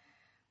right?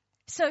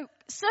 So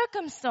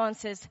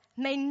circumstances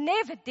may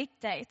never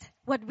dictate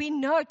what we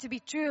know to be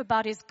true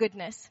about his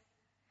goodness.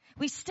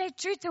 We stay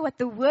true to what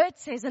the word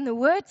says, and the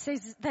word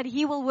says that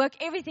he will work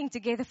everything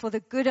together for the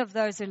good of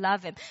those who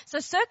love him. So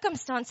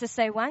circumstances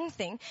say one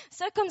thing.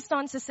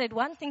 Circumstances said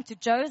one thing to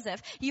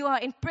Joseph. You are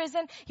in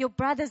prison. Your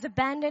brothers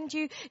abandoned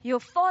you.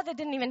 Your father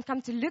didn't even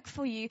come to look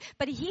for you.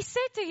 But he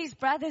said to his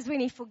brothers when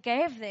he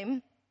forgave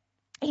them,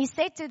 he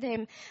said to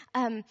them,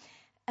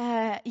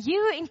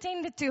 you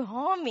intended to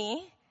harm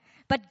me,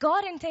 But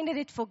God intended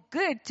it for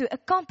good to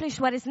accomplish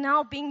what is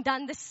now being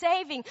done, the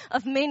saving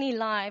of many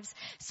lives.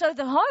 So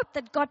the hope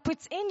that God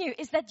puts in you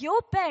is that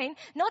your pain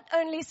not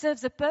only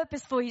serves a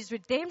purpose for His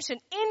redemption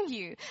in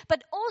you,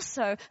 but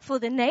also for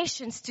the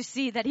nations to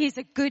see that He's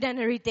a good and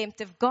a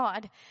redemptive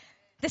God.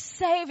 The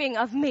saving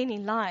of many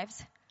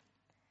lives.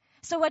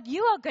 So what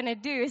you are going to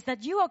do is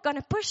that you are going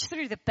to push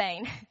through the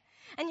pain.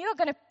 And you're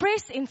going to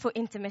press in for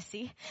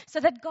intimacy so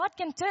that God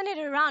can turn it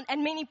around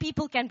and many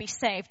people can be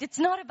saved. It's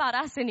not about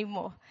us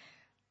anymore.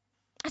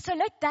 So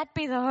let that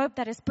be the hope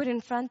that is put in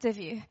front of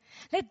you.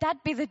 Let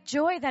that be the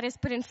joy that is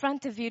put in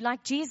front of you.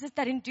 Like Jesus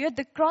that endured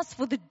the cross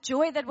for the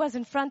joy that was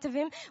in front of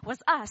Him was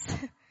us.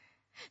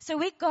 So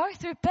we go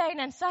through pain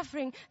and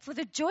suffering for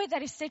the joy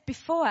that is set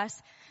before us.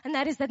 And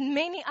that is that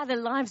many other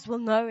lives will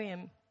know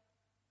Him.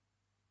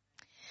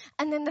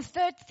 And then the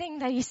third thing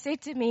that He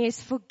said to me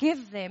is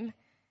forgive them,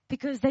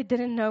 because they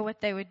didn't know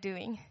what they were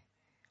doing.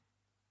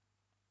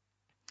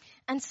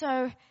 And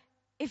so,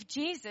 if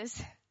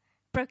Jesus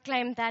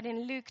proclaimed that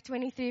in Luke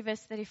 23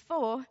 verse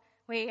 34,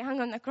 where He hung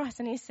on the cross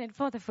and He said,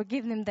 Father,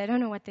 forgive them, they don't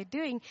know what they're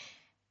doing,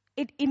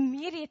 it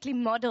immediately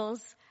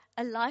models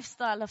a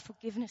lifestyle of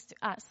forgiveness to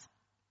us.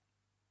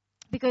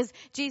 Because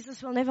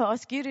Jesus will never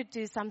ask you to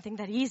do something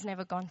that He's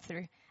never gone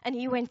through. And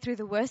He went through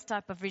the worst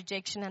type of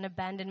rejection and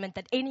abandonment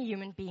that any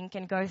human being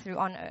can go through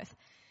on earth.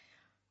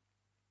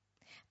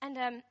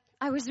 And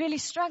I was really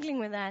struggling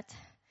with that.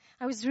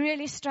 I was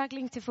really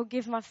struggling to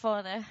forgive my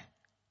father.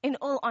 In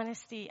all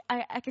honesty,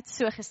 I could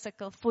so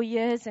gesukkel for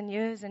years and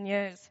years and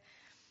years.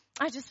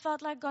 I just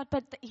felt like, God,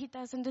 but he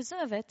doesn't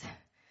deserve it.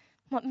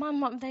 My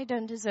mom, they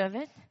don't deserve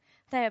it.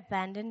 They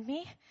abandoned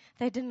me.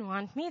 They didn't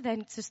want me.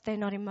 They're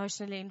not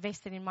emotionally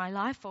invested in my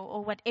life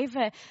or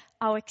whatever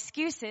our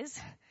excuse is,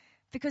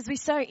 because we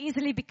so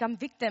easily become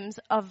victims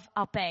of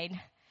our pain.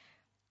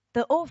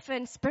 The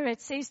orphan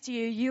spirit says to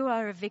you, you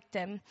are a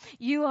victim.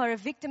 You are a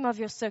victim of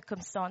your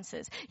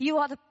circumstances. You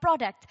are the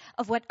product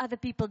of what other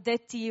people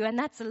did to you. And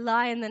that's a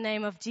lie in the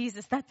name of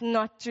Jesus. That's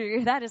not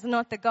true. That is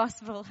not the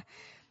gospel.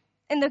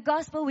 In the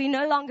gospel, we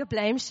no longer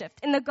blame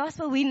shift. In the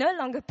gospel, we no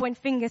longer point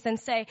fingers and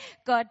say,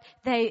 God,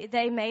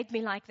 they made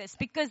me like this.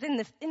 Because in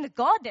the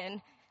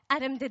garden,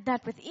 Adam did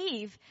that with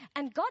Eve.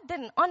 And God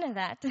didn't honor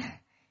that.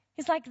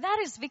 He's like, that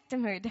is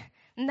victimhood.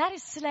 And that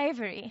is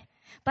slavery.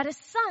 But a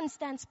son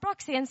stands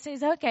proxy and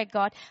says, okay,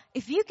 God,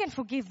 if you can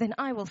forgive, then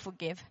I will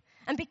forgive.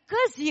 And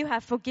because you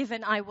have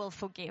forgiven, I will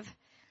forgive.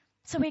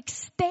 So we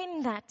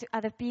extend that to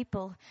other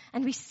people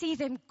and we see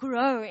them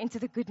grow into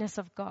the goodness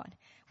of God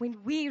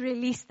when we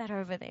release that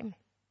over them.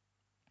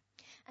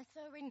 And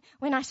so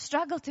when I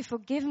struggle to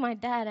forgive my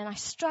dad and I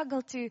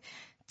struggle to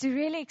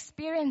really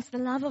experience the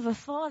love of a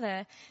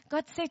father,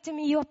 God said to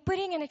me, you are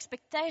putting an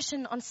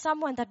expectation on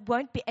someone that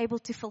won't be able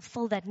to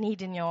fulfill that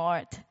need in your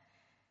heart.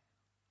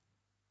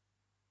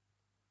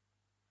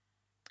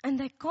 And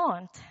they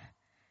can't,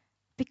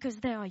 because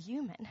they are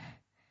human.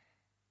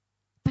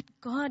 But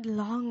God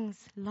longs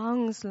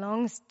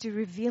to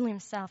reveal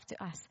Himself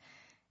to us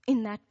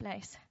in that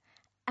place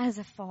as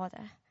a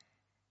Father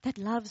that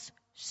loves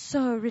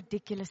so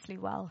ridiculously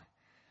well.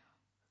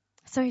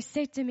 So He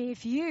said to me,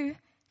 if you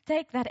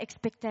take that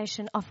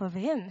expectation off of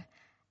Him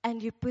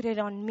and you put it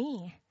on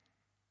me,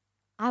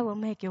 I will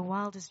make your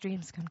wildest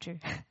dreams come true.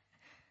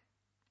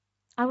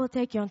 I will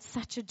take you on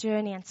such a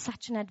journey and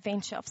such an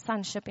adventure of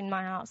sonship in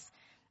my house.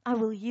 I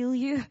will heal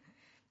you.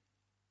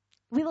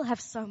 We will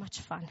have so much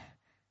fun.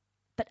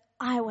 But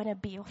I want to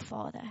be your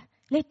Father.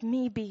 Let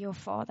me be your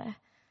Father.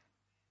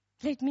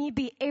 Let me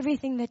be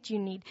everything that you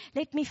need.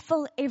 Let me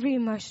fill every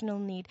emotional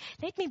need.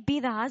 Let me be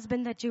the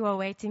husband that you are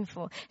waiting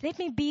for. Let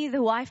me be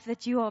the wife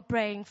that you are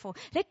praying for.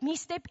 Let me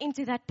step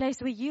into that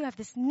place where you have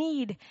this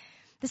need,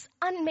 this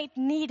unmet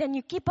need, and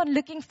you keep on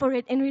looking for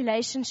it in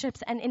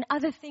relationships and in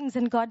other things.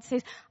 And God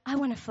says, I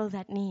want to fill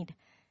that need.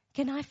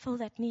 Can I fill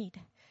that need?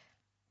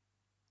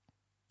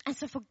 And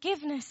so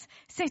forgiveness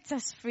sets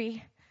us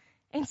free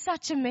in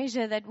such a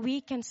measure that we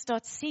can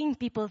start seeing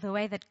people the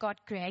way that God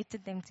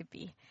created them to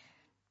be.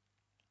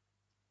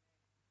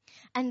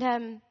 And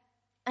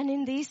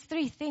in these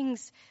three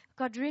things,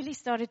 God really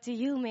started to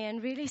heal me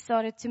and really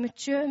started to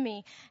mature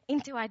me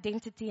into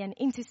identity and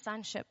into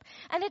sonship.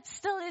 And it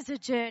still is a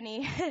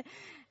journey.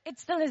 It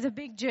still is a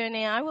big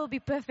journey. I will be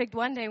perfect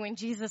one day when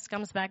Jesus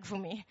comes back for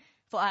me.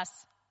 For us.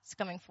 It's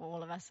coming for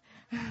all of us.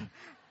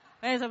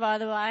 There's a by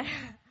the way.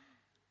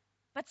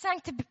 But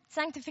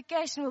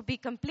sanctification will be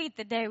complete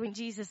the day when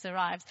Jesus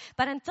arrives.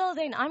 But until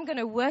then, I'm going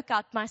to work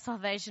out my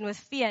salvation with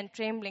fear and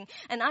trembling.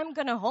 And I'm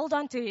going to hold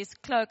on to His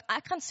cloak.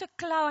 I can so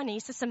claw on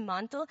Jesus a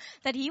mantle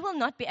that He will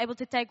not be able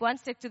to take one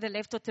step to the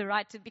left or to the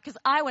right because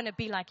I want to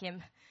be like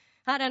Him.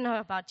 I don't know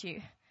about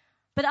you.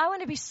 But I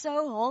want to be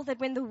so whole that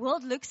when the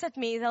world looks at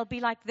me, they'll be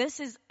like, this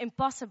is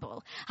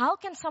impossible. How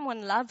can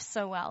someone love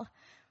so well?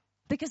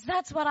 Because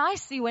that's what I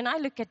see when I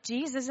look at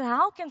Jesus.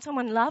 How can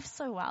someone love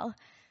so well?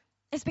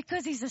 It's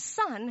because He's a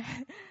son.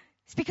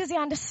 It's because He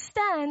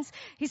understands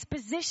His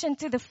position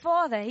to the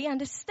Father. He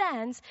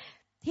understands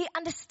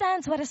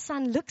what a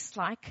son looks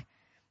like.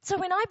 So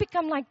when I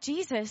become like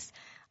Jesus,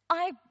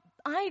 I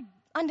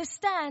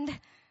understand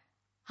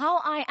how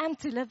I am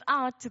to live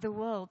out to the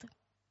world.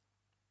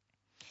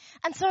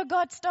 And so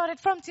God started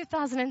from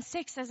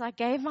 2006 as I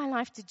gave my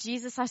life to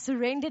Jesus. I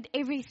surrendered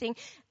everything.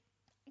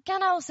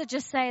 Can I also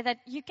just say that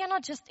you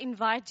cannot just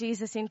invite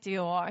Jesus into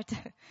your heart?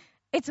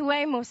 It's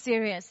way more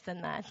serious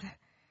than that.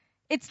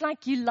 It's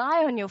like you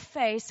lie on your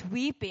face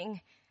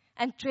weeping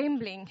and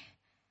trembling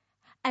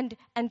and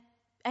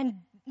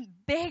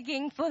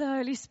begging for the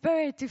Holy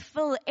Spirit to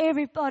fill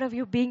every part of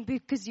your being,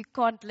 because you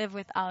can't live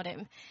without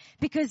Him.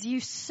 Because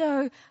you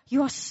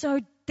are so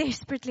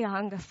desperately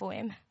hunger for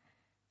Him.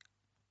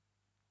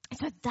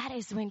 So that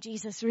is when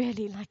Jesus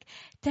really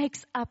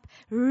takes up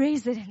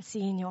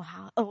residency in your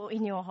house, or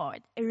in your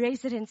heart, a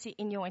residency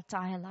in your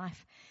entire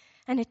life.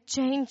 And it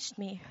changed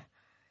me.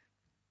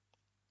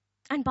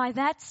 And by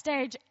that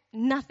stage,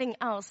 nothing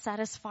else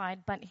satisfied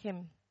but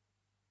Him.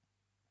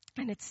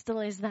 And it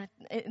still is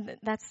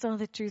that's still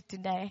the truth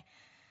today.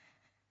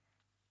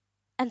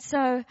 And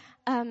so,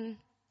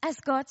 as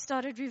God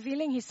started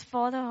revealing His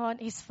Father heart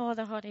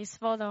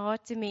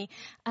to me,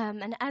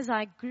 and as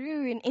I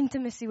grew in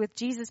intimacy with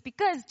Jesus,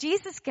 because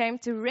Jesus came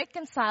to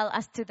reconcile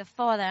us to the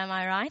Father, am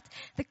I right?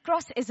 The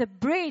cross is a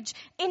bridge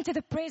into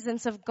the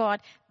presence of God,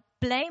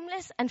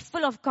 blameless and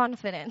full of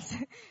confidence,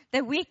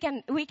 that we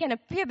can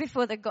appear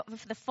before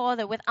the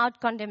Father without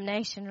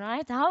condemnation,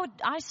 right?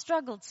 I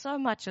struggled so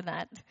much with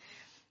that.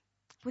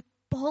 With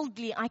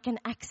boldly, I can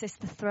access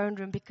the throne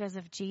room because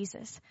of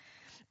Jesus.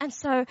 And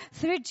so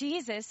through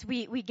Jesus,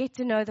 we get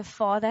to know the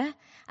Father,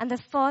 and the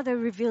Father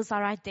reveals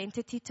our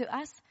identity to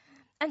us.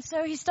 And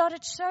so He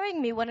started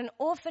showing me what an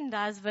orphan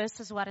does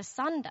versus what a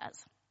son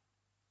does.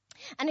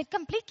 And it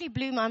completely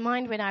blew my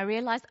mind when I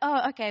realized,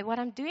 what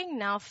I'm doing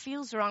now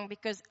feels wrong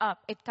because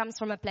it comes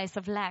from a place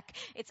of lack.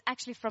 It's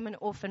actually from an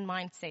orphan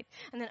mindset.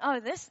 And then,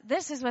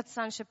 this is what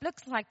sonship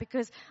looks like,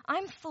 because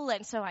I'm full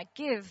and so I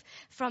give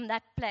from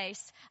that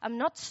place. I'm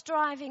not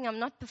striving, I'm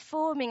not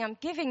performing, I'm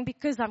giving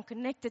because I'm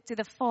connected to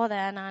the Father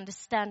and I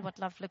understand what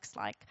love looks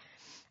like.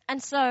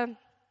 And so,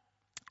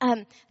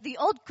 the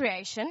old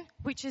creation,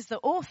 which is the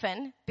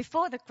orphan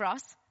before the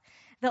cross,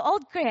 the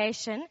old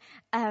creation,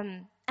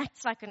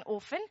 acts like an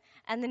orphan,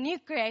 and the new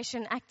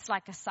creation acts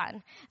like a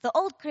son. The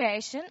old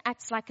creation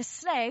acts like a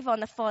slave on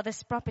the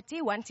father's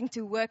property, wanting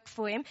to work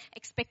for him,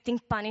 expecting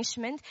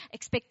punishment,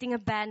 expecting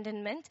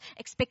abandonment,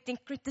 expecting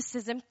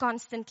criticism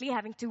constantly,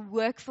 having to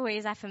work for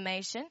his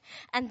affirmation.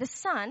 And the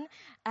son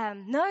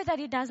knows that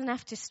he doesn't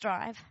have to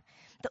strive.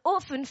 The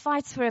orphan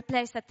fights for a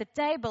place at the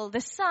table.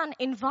 The son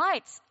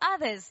invites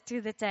others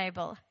to the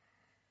table.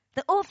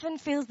 The orphan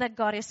feels that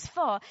God is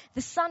far.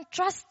 The son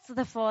trusts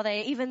the Father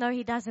even though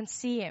he doesn't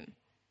see Him.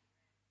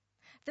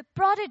 The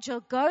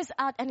prodigal goes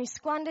out and he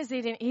squanders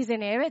his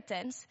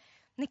inheritance.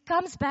 And he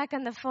comes back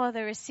and the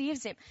Father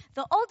receives him.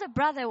 The older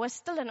brother was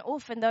still an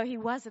orphan though he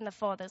was in the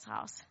Father's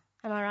house.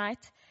 Am I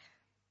right?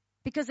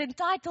 Because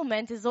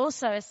entitlement is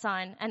also a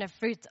sign and a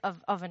fruit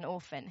of an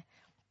orphan.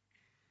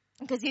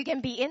 Because you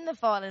can be in the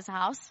Father's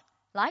house,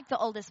 like the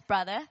oldest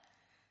brother,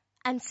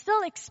 and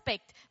still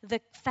expect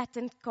the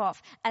fattened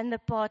calf and the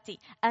party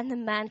and the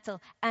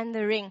mantle and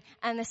the ring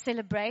and the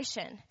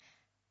celebration.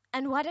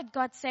 And what did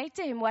God say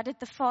to him? What did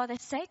the Father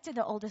say to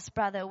the oldest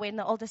brother when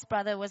the oldest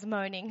brother was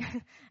moaning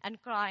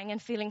and crying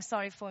and feeling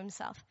sorry for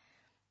himself?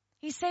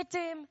 He said to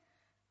him,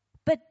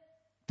 but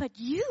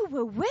you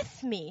were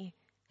with me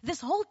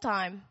this whole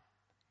time.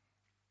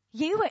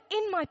 You were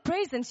in my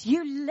presence.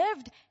 You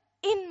lived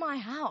in my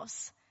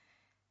house.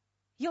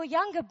 Your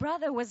younger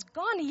brother was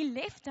gone. He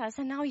left us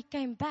and now he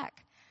came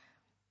back.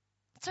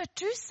 So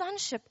true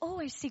sonship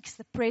always seeks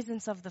the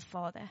presence of the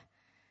Father.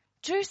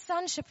 True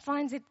sonship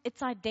finds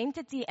its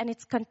identity and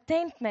its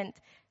contentment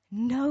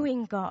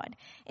knowing God,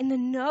 in the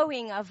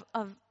knowing of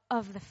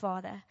the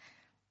Father.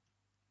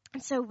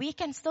 And so we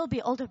can still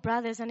be older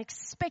brothers and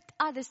expect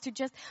others to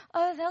just,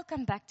 they'll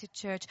come back to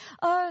church.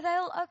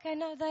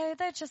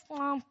 They're just,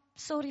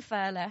 sorry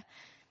fella.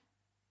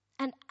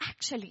 And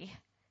actually,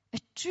 a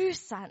true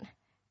son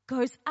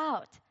goes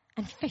out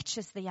and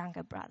fetches the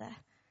younger brother,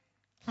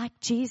 like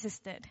Jesus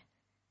did.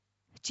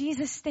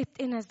 Jesus stepped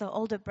in as the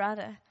older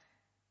brother,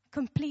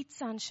 complete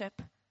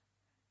sonship,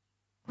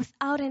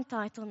 without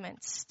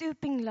entitlement,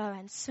 stooping low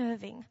and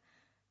serving,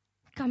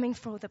 coming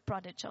for the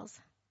prodigals.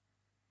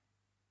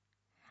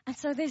 And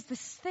so there's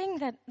this thing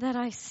that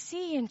I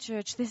see in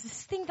church, there's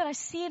this thing that I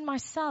see in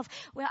myself,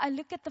 where I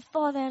look at the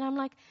Father and I'm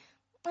like,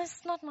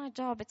 it's not my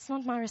job, it's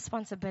not my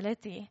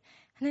responsibility.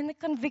 And then the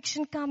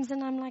conviction comes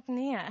and I'm like,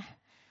 nah.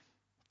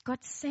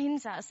 God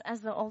sends us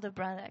as the older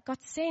brother. God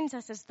sends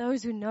us as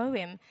those who know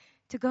Him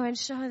to go and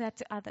show that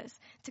to others,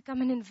 to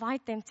come and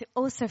invite them to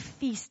also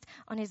feast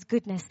on His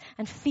goodness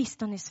and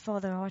feast on His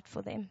Father heart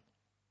for them.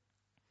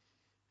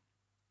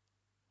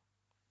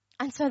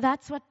 And so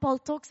that's what Paul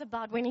talks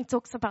about when he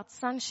talks about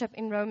sonship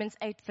in Romans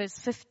 8 verse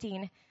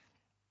 15.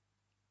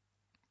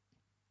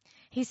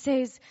 He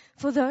says,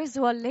 for those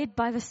who are led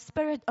by the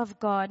Spirit of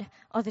God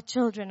are the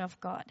children of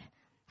God.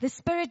 The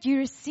Spirit you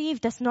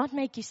received does not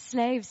make you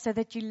slaves so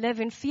that you live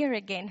in fear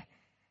again.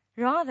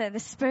 Rather, the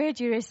Spirit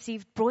you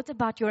received brought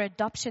about your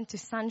adoption to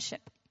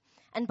sonship.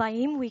 And by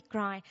Him we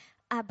cry,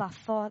 Abba,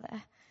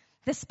 Father.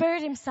 The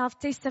Spirit himself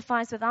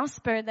testifies with our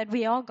spirit that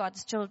we are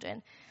God's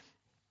children.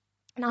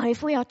 Now,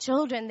 if we are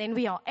children, then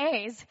we are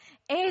heirs,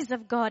 heirs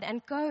of God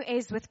and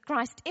co-heirs with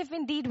Christ, if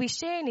indeed we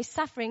share in his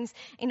sufferings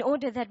in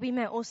order that we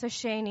may also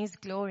share in his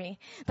glory.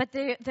 But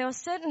there are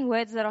certain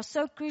words that are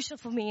so crucial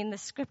for me in the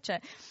scripture.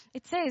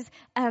 It says,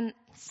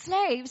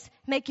 slaves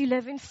make you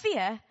live in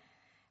fear.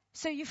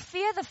 So you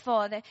fear the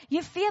Father,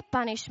 you fear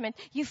punishment,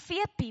 you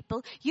fear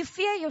people, you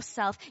fear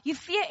yourself, you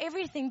fear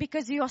everything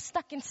because you are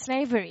stuck in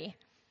slavery.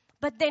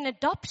 But then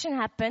adoption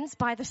happens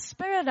by the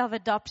Spirit of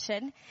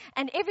adoption,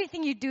 and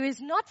everything you do is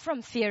not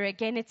from fear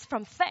again, it's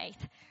from faith.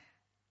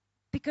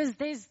 Because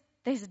there's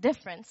a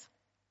difference.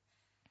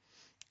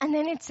 And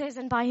then it says,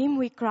 and by him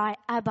we cry,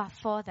 Abba,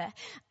 Father.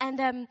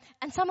 And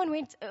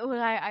someone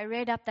I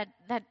read up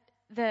that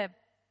the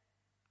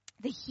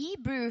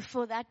Hebrew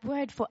for that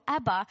word for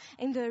Abba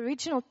in the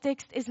original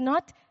text is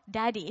not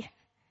daddy,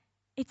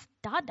 it's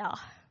dada.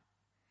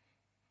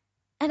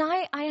 And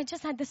I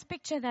just had this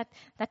picture that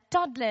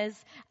toddlers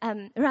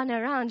run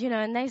around,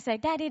 and they say,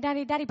 daddy,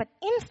 daddy, daddy. But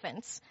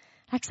infants,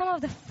 like some of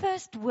the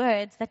first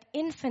words that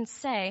infants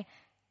say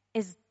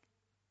is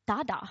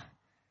dada.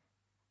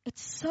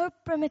 It's so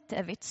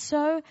primitive. It's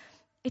so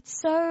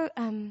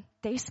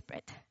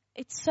desperate.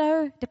 It's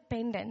so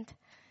dependent.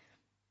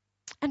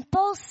 And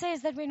Paul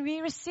says that when we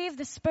receive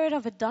the spirit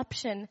of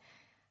adoption,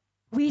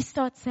 we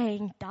start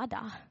saying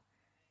dada.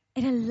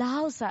 It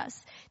allows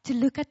us to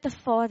look at the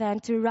Father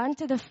and to run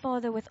to the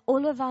Father with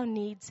all of our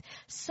needs,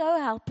 so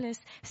helpless,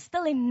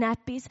 still in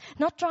nappies,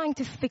 not trying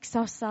to fix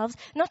ourselves,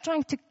 not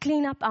trying to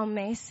clean up our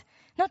mess,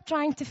 not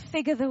trying to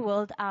figure the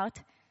world out,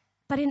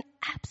 but in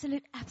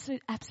absolute,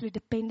 absolute, absolute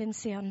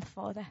dependency on the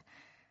Father.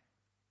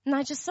 And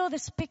I just saw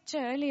this picture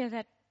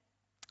earlier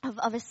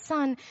of a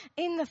son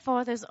in the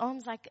Father's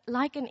arms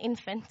like an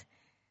infant,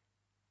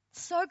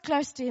 so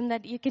close to him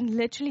that you can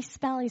literally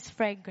smell his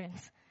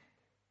fragrance.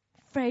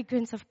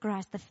 Fragrance of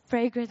Christ, the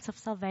fragrance of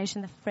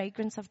salvation, the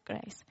fragrance of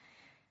grace.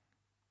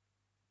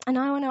 And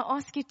I want to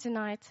ask you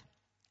tonight,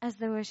 as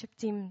the worship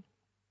team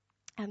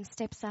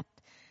steps up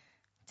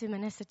to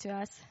minister to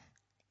us,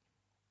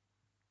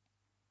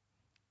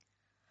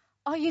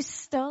 are you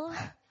still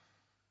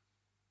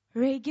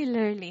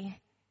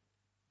regularly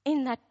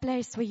in that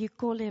place where you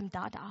call him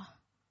Dada?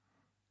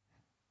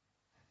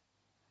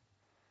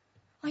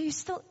 Are you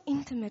still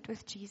intimate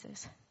with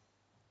Jesus?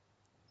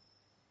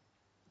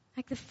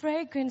 Like the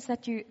fragrance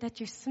that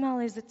you smell,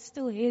 is it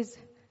still his?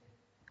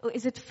 Or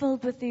is it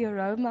filled with the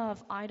aroma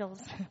of idols?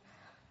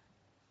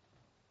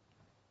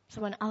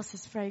 Someone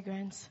else's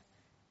fragrance.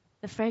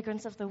 The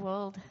fragrance of the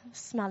world,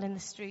 smell in the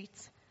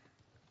streets.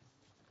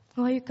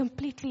 Or are you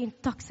completely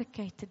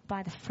intoxicated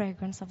by the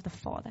fragrance of the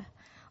Father?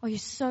 Are you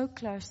so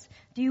close?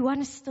 Do you want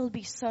to still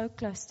be so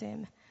close to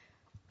him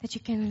that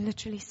you can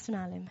literally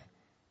smell him?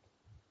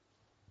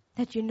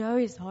 That you know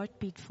his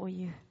heartbeat for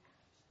you?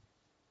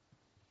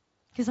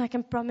 Because I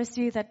can promise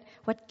you that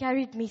what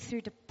carried me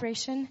through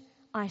depression,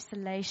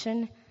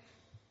 isolation,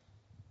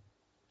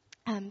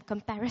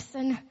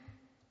 comparison,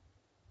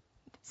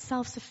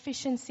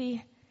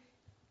 self-sufficiency,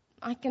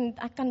 I can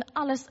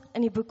alles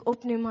in die boek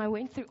opnoem. I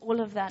went through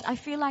all of that. I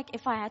feel like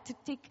if I had to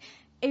tick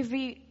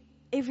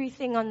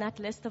everything on that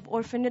list of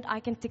orphanhood, I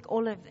can tick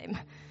all of them.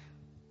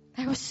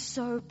 I was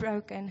so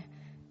broken,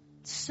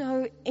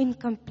 so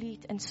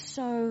incomplete, and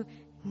so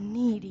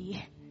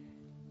needy.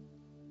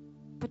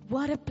 But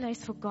what a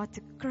place for God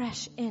to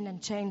crash in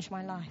and change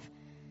my life.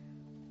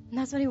 And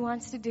that's what he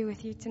wants to do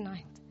with you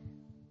tonight.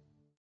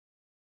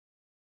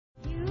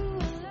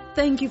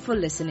 Thank you for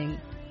listening.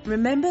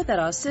 Remember that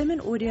our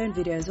sermon audio and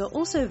videos are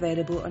also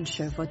available on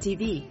Shofar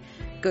TV.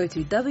 Go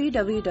to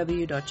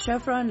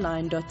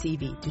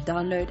www.shofaronline.tv to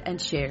download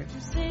and share.